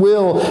his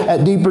will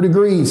at deeper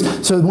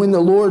degrees. So when the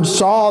Lord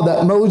saw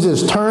that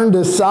Moses turned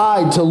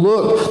aside to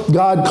look,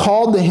 God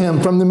called to him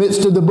from the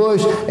midst of the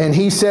bush, and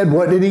he said,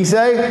 what did he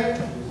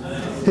say?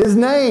 His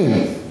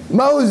name.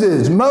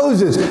 Moses,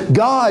 Moses,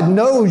 God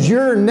knows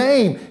your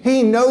name.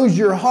 He knows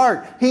your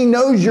heart. He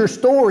knows your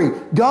story.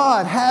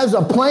 God has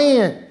a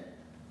plan.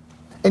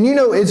 And you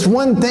know, it's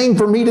one thing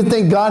for me to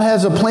think God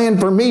has a plan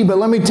for me, but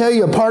let me tell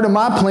you, a part of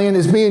my plan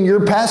is being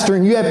your pastor,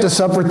 and you have to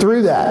suffer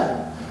through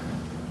that.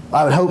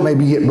 I would hope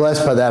maybe you get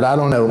blessed by that. I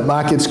don't know.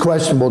 Mike, it's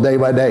questionable day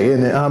by day,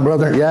 isn't it,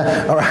 brother?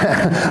 Yeah? All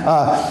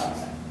right.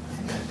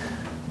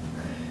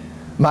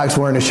 Mike's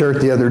wearing a shirt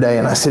the other day,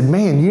 and I said,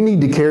 man, you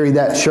need to carry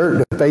that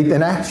shirt to Faith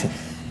in Action.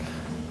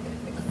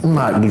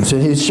 Mike,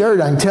 his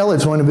shirt, I can tell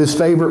it's one of his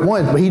favorite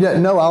ones, but he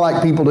doesn't know I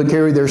like people to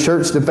carry their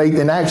shirts to Faith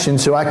in Action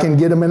so I can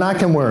get them and I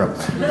can wear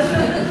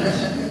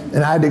them.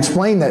 And I had to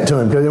explain that to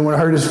him because I didn't want to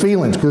hurt his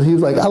feelings, because he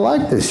was like, I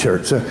like this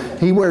shirt. So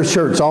he wears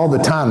shirts all the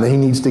time that he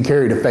needs to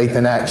carry to Faith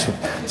in Action.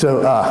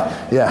 So,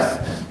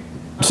 yeah.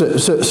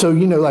 So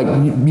you know, like,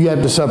 you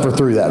have to suffer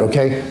through that,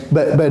 okay?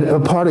 But a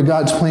part of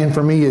God's plan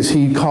for me is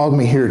he called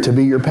me here to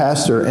be your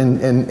pastor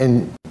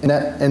and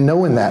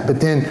knowing that.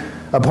 But then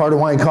a part of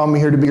why he called me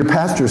here to be your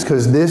pastor is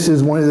because this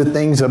is one of the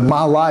things of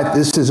my life.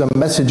 This is a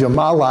message of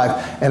my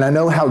life, and I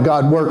know how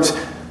God works,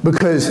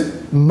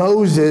 because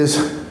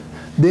Moses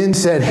then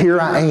said,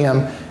 here I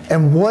am.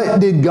 And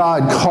what did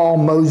God call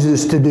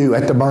Moses to do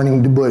at the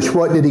burning bush?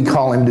 What did he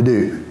call him to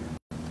do?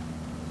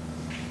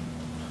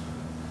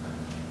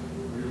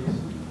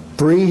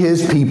 Free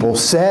his people.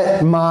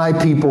 Set my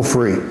people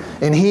free.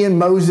 And he and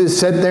Moses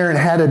sat there and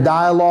had a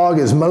dialogue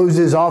as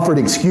Moses offered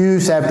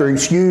excuse after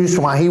excuse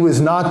why he was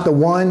not the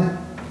one.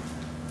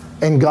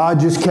 And God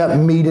just kept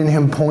meeting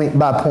him point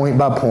by point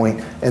by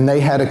point. And they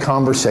had a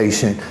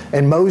conversation.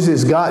 And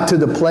Moses got to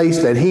the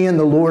place that he and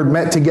the Lord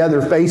met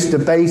together face to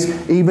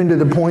face, even to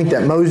the point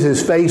that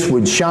Moses' face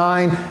would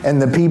shine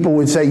and the people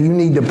would say, you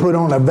need to put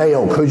on a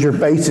veil because your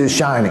face is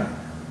shining.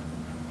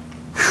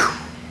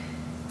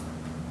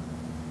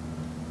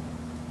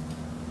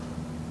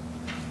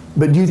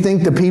 But do you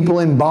think the people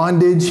in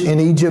bondage in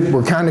Egypt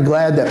were kind of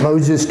glad that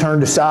Moses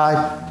turned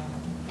aside?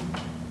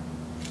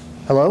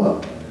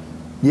 Hello?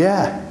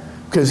 Yeah.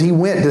 Because he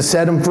went to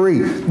set them free.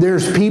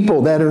 There's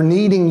people that are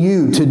needing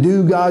you to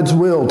do God's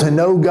will, to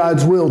know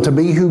God's will, to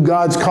be who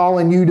God's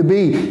calling you to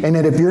be. And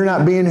that if you're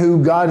not being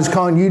who God is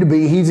calling you to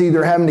be, he's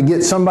either having to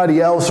get somebody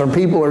else, or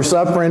people are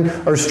suffering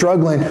or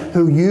struggling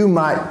who you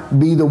might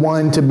be the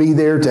one to be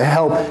there to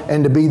help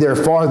and to be there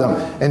for them.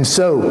 And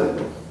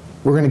so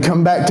we're going to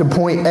come back to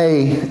point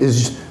A,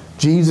 is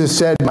Jesus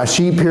said, my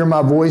sheep hear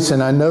my voice,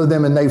 and I know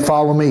them, and they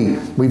follow me.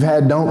 We've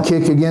had don't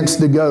kick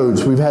against the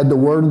goads. We've had the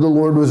word of the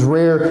Lord was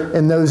rare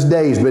in those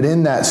days. But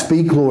in that,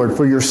 speak, Lord,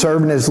 for your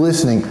servant is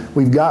listening.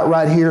 We've got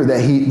right here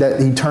that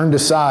he turned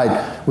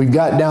aside. We've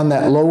got down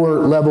that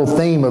lower level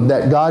theme of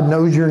that God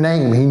knows your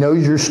name. He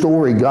knows your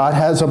story. God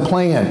has a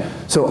plan.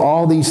 So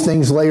all these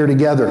things layer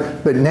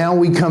together. But now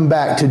we come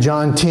back to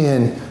John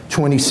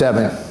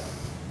 10:27.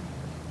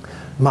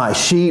 My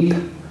sheep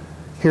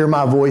hear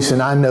my voice,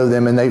 and I know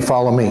them, and they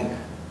follow me.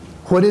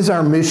 What is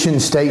our mission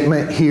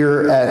statement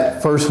here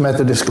at First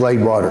Methodist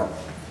Gladewater?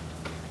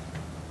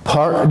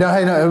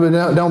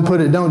 Don't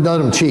put it. Don't let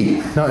them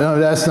cheat. No,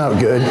 that's not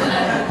good.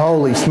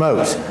 Holy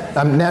smokes!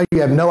 Now you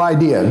have no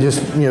idea.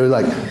 Just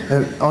like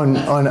on.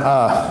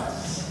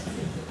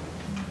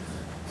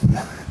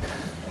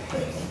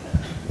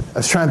 I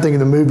was trying to think of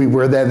the movie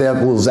where that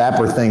little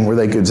zapper thing where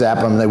they could zap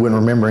them and they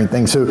wouldn't remember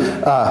anything. So,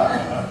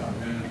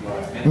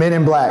 Men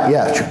in Black,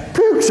 yeah.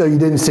 So you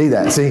didn't see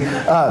that. See,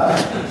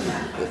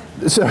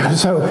 so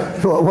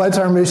what's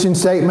our mission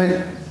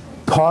statement?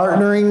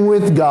 Partnering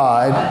with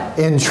God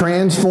in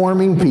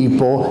transforming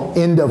people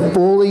into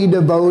fully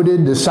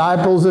devoted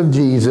disciples of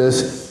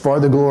Jesus for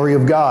the glory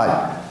of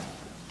God.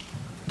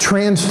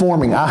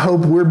 Transforming. I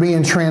hope we're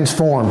being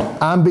transformed.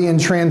 I'm being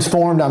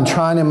transformed. I'm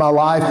trying in my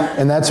life,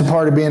 and that's a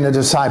part of being a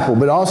disciple.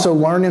 But also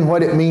learning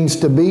what it means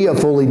to be a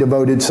fully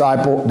devoted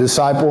disciple,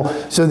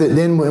 so that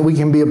then we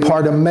can be a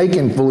part of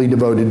making fully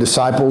devoted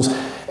disciples.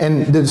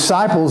 And the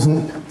disciples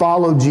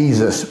follow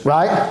Jesus,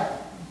 right?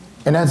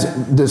 And that's,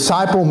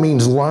 disciple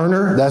means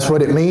learner. That's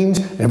what it means.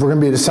 And if we're going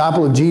to be a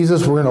disciple of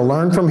Jesus, we're going to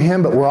learn from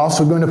Him, but we're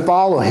also going to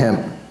follow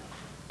Him.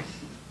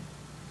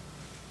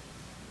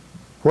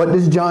 What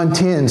does John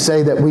 10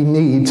 say that we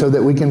need so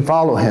that we can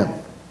follow Him?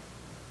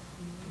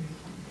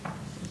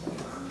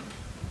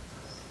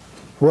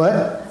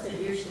 What?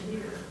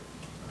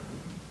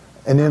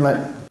 And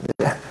then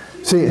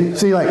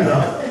see like...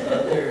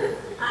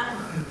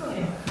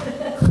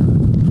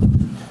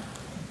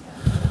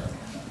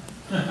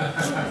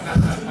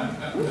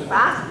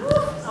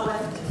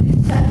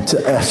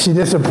 She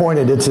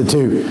disappointed, it's a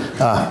 2.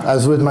 I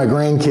was with my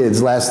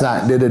grandkids last night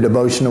and did a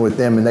devotional with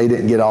them, and they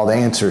didn't get all the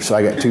answers, so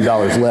I got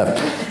 $2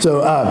 left.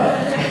 So,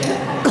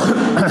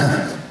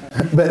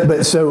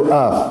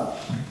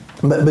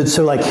 but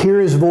so like hear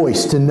His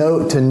voice, to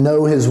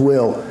know His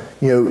will,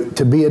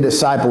 to be a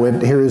disciple, we have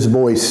to hear His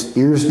voice,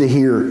 ears to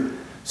hear,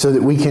 so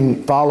that we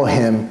can follow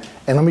Him.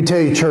 And let me tell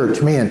you,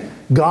 church, man,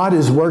 God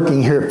is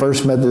working here at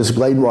First Methodist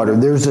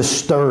Gladewater. There's a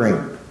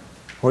stirring.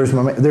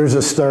 There's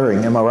a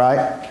stirring, am I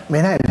right?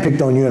 Man, I hadn't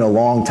picked on you in a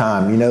long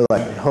time.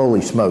 Like,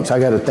 holy smokes. I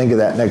got to think of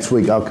that next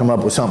week. I'll come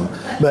up with something.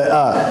 But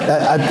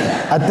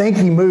I think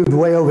He moved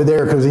way over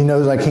there because He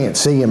knows I can't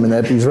see Him. And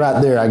if He's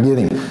right there, I get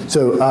Him.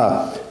 So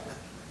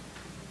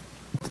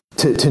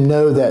to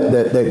know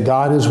that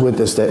God is with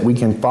us, that we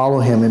can follow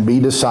Him and be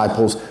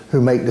disciples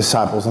who make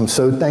disciples. I'm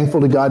so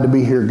thankful to God to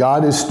be here.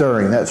 God is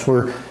stirring. That's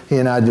where He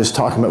and I just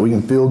talking about. We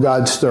can feel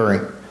God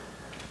stirring.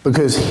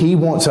 Because He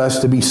wants us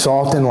to be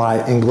salt and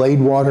light in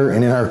Gladewater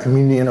and in our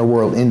community and our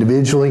world,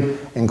 individually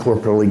and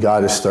corporately.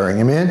 God is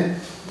stirring.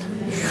 Amen?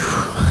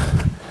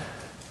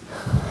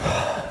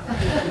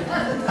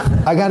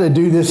 I got to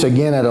do this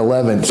again at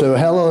 11. So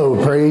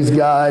hello, praise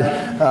God.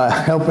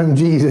 Help Him,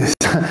 Jesus.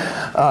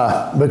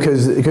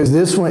 Because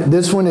this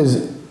one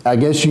is, I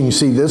guess you can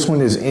see, this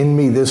one is in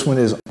me. This one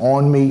is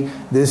on me.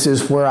 This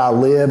is where I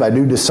live. I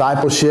do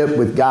discipleship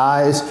with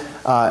guys.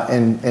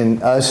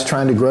 And us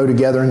trying to grow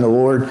together in the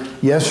Lord.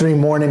 Yesterday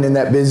morning in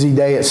that busy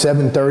day at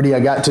 7:30,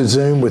 I got to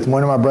Zoom with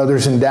one of my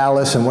brothers in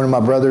Dallas and one of my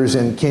brothers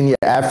in Kenya,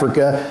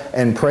 Africa,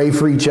 and pray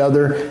for each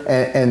other.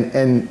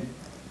 And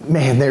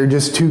man, they're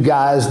just 2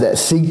 guys that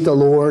seek the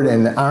Lord,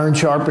 and iron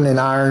sharpening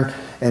iron.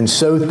 And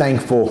so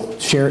thankful,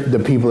 share the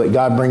people that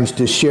God brings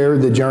to share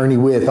the journey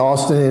with.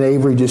 Austin and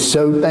Avery, just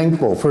so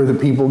thankful for the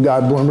people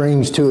God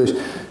brings to us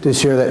to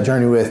share that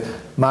journey with.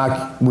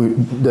 Mike,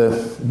 the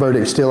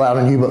verdict's still out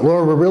on you, but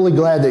Lord, we're really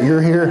glad that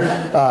you're here.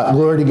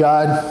 Glory to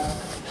God,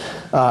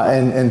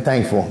 and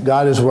thankful.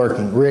 God is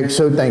working. Rick,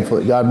 so thankful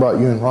that God brought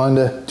you and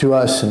Rhonda to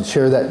us and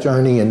share that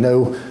journey and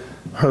know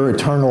her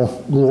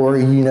eternal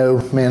glory.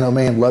 Man, oh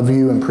man, love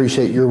you and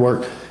appreciate your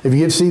work. If you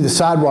get to see the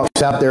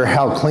sidewalks out there,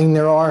 how clean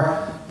there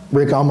are,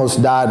 Rick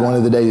almost died one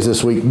of the days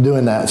this week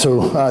doing that.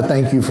 So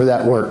thank you for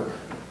that work.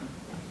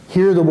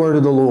 Hear the word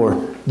of the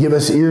Lord. Give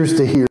us ears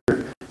to hear.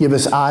 Give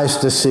us eyes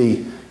to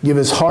see. Give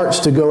us hearts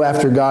to go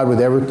after God with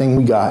everything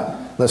we got.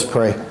 Let's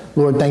pray.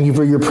 Lord, thank you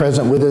for your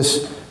presence with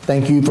us.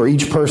 Thank you for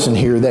each person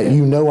here, that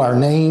you know our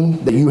name,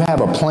 that you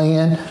have a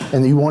plan,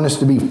 and that you want us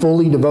to be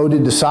fully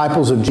devoted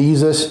disciples of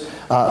Jesus.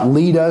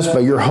 Lead us by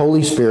your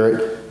Holy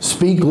Spirit.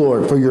 Speak,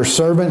 Lord, for your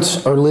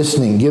servants are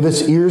listening. Give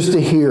us ears to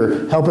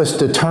hear. Help us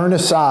to turn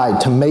aside,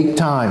 to make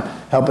time.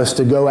 Help us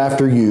to go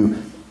after you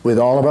with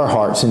all of our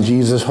hearts. In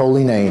Jesus'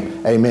 holy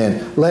name,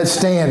 amen. Let's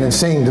stand and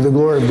sing to the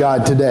glory of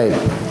God today.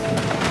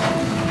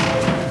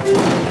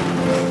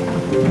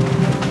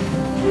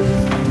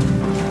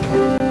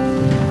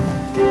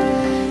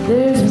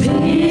 There's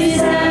peace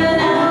that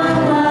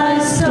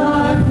outlies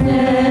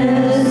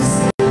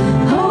darkness,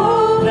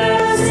 hope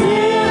is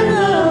in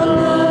the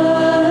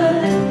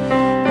Lord.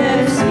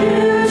 There's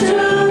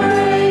future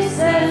grace,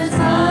 there's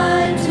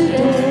time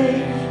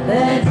today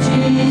that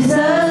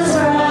Jesus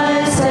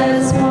Christ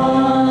has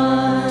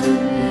won.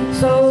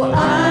 So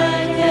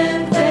I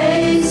can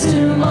face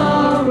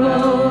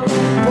tomorrow,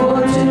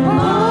 for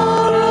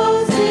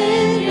tomorrow's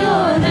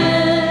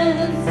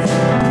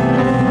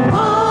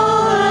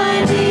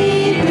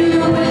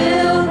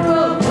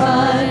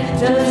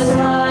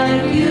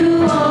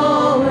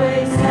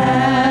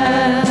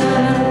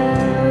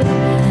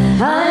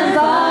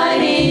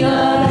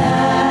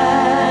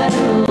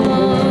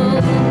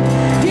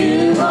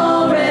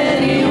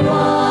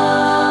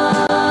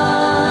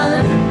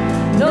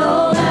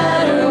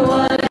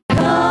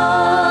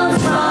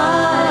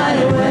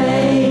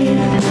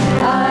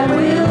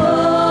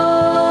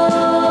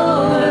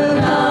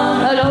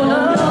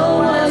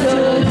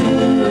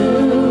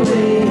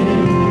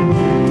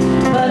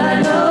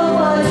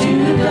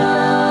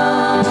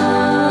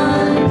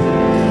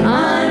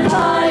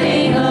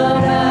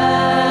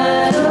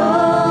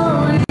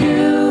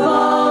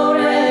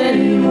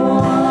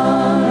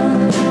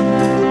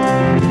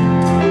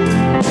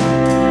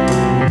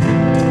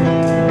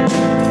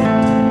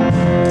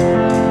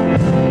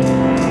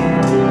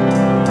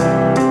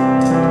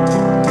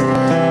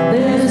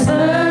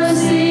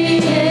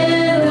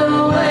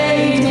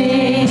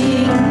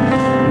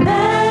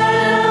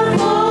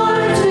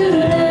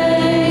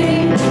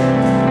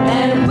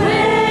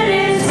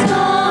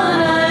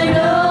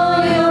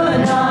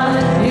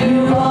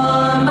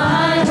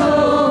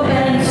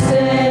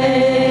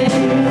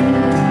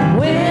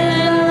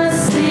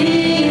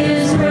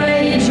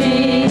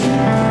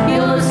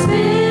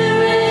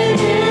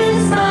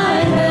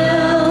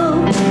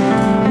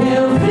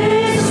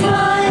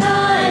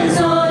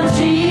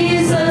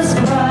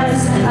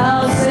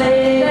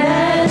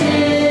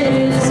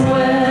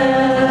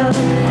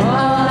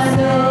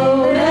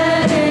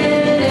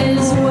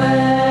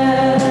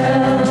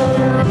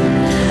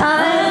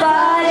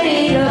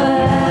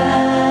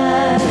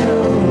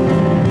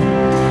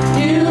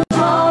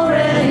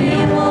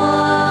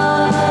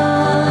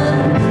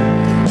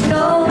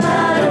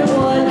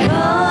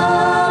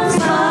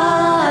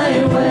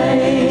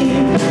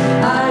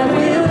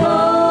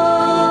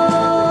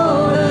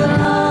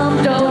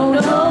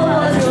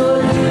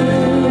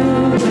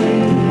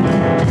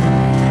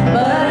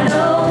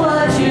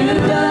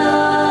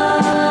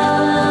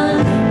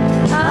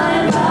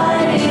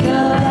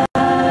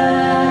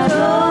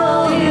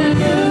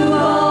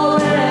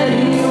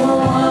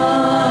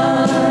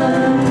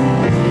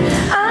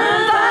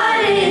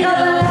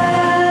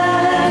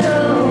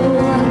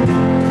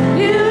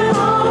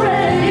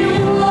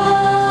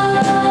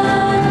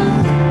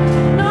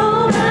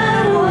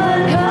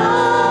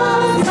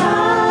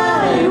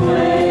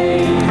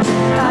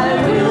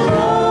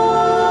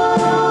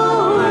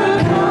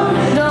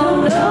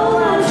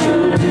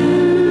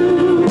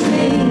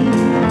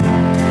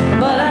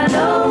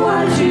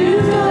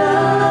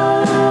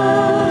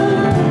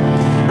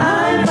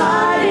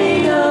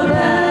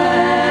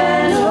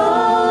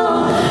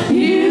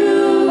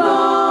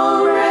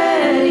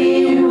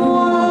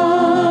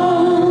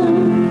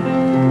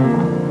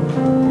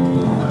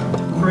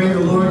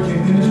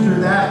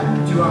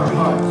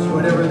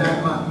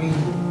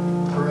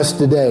us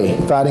today,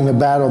 fighting a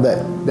battle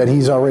that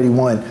He's already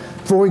won.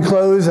 Before we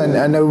close,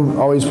 I know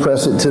I always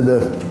press it to the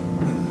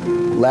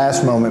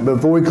last moment, but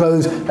before we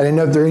close, I didn't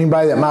know if there's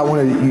anybody that might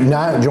want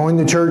to join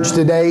the church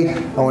today.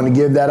 I want to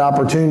give that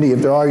opportunity.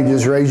 If there are, you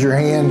just raise your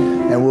hand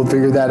and we'll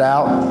figure that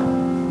out.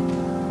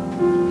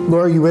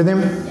 Laura, you with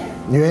him?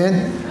 You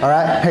in? All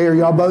right. Hey, are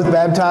y'all both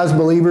baptized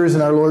believers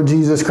in our Lord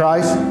Jesus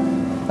Christ?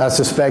 I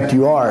suspect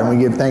you are, and we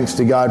give thanks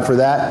to God for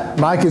that.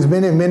 Mike has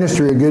been in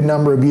ministry a good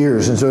number of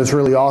years, and so it's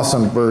really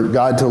awesome for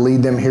God to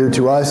lead them here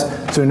to us.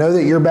 So know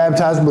that you're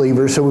baptized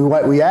believers. So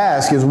what we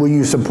ask is, will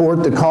you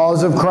support the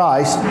cause of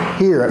Christ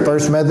here at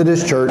First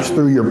Methodist Church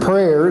through your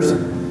prayers,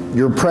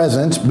 your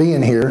presence,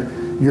 being here,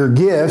 your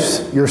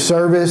gifts, your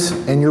service,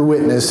 and your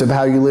witness of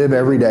how you live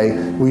every day?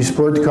 Will you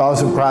support the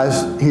cause of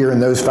Christ here in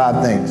those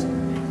 5 things?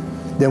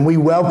 Then we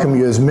welcome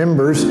you as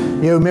members.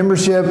 You know,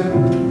 membership,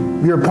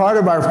 you're a part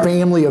of our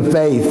family of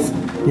faith.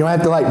 You don't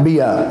have to be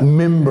a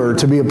member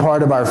to be a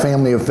part of our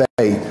family of faith.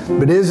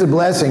 But it is a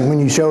blessing when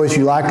you show us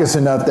you like us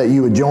enough that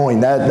you would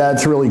join.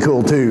 That's really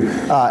cool too.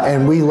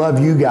 And we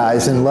love you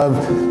guys and love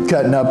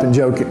cutting up and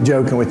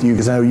joking with you,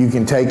 because I know you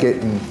can take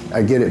it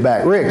and get it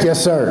back. Rick,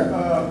 yes sir.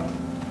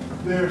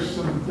 There's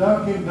some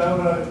Dunkin'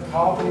 Donut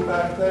coffee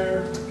back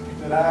there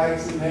that I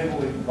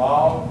accidentally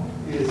bought.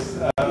 It's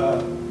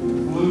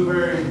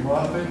blueberry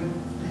muffin.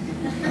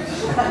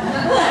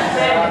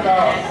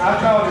 I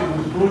thought it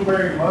was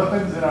blueberry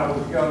muffins that I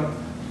was going to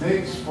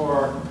mix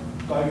for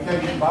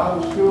Vacation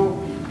Bible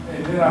School,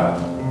 and then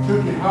I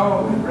took it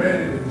home and read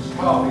it. It was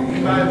coffee.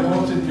 Anybody that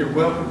wants it, you're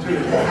welcome to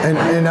it.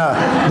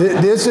 And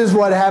this is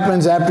what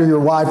happens after your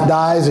wife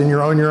dies and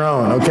you're on your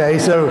own, okay?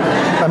 So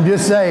I'm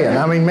just saying,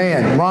 I mean,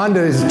 man,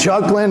 Rhonda is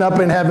chuckling up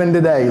in heaven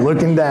today,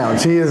 looking down.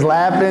 She is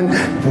laughing.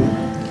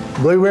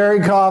 Blueberry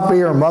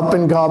coffee or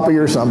muffin coffee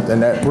or something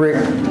that Rick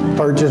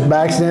purchased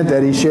by accident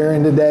that he's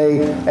sharing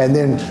today. And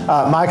then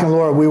Mike and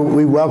Laura,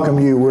 we welcome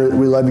you.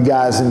 We love you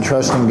guys and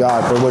trust in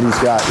God for what He's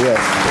got. Yes,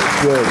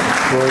 good.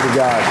 Glory to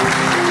God.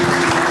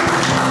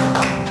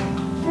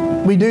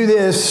 We do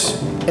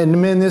this, and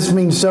men, this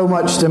means so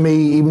much to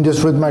me, even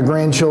just with my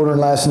grandchildren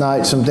last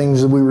night, some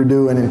things that we were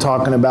doing and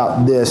talking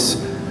about this.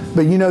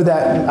 But you know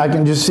that I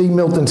can just see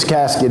Milton's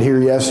casket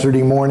here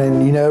yesterday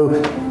morning, you know,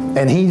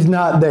 and he's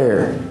not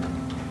there.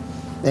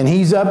 And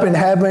he's up in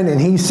heaven, and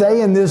he's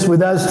saying this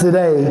with us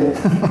today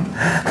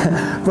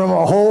from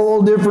a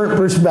whole different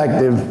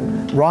perspective.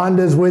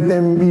 Rhonda's with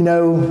him, you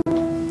know,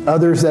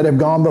 others that have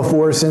gone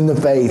before us in the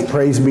faith.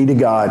 Praise be to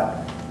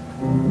God.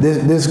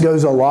 This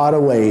goes a lot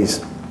of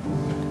ways.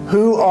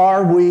 Who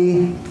are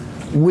we?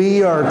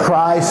 We are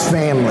Christ's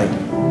family.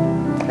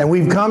 And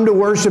we've come to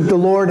worship the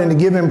Lord and to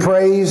give Him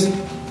praise.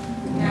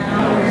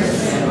 Now we're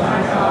sent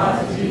by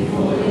God to be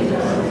fully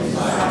devoted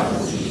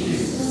disciples of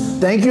Jesus.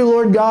 Thank you,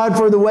 Lord God,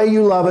 for the way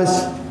you love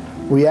us.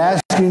 We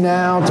ask you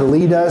now to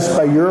lead us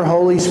by your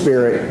Holy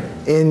Spirit.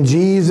 In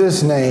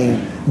Jesus'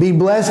 name. Be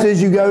blessed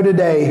as you go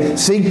today.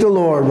 Seek the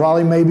Lord while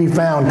He may be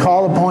found.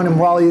 Call upon Him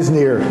while He is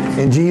near.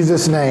 In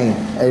Jesus' name,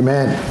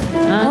 amen.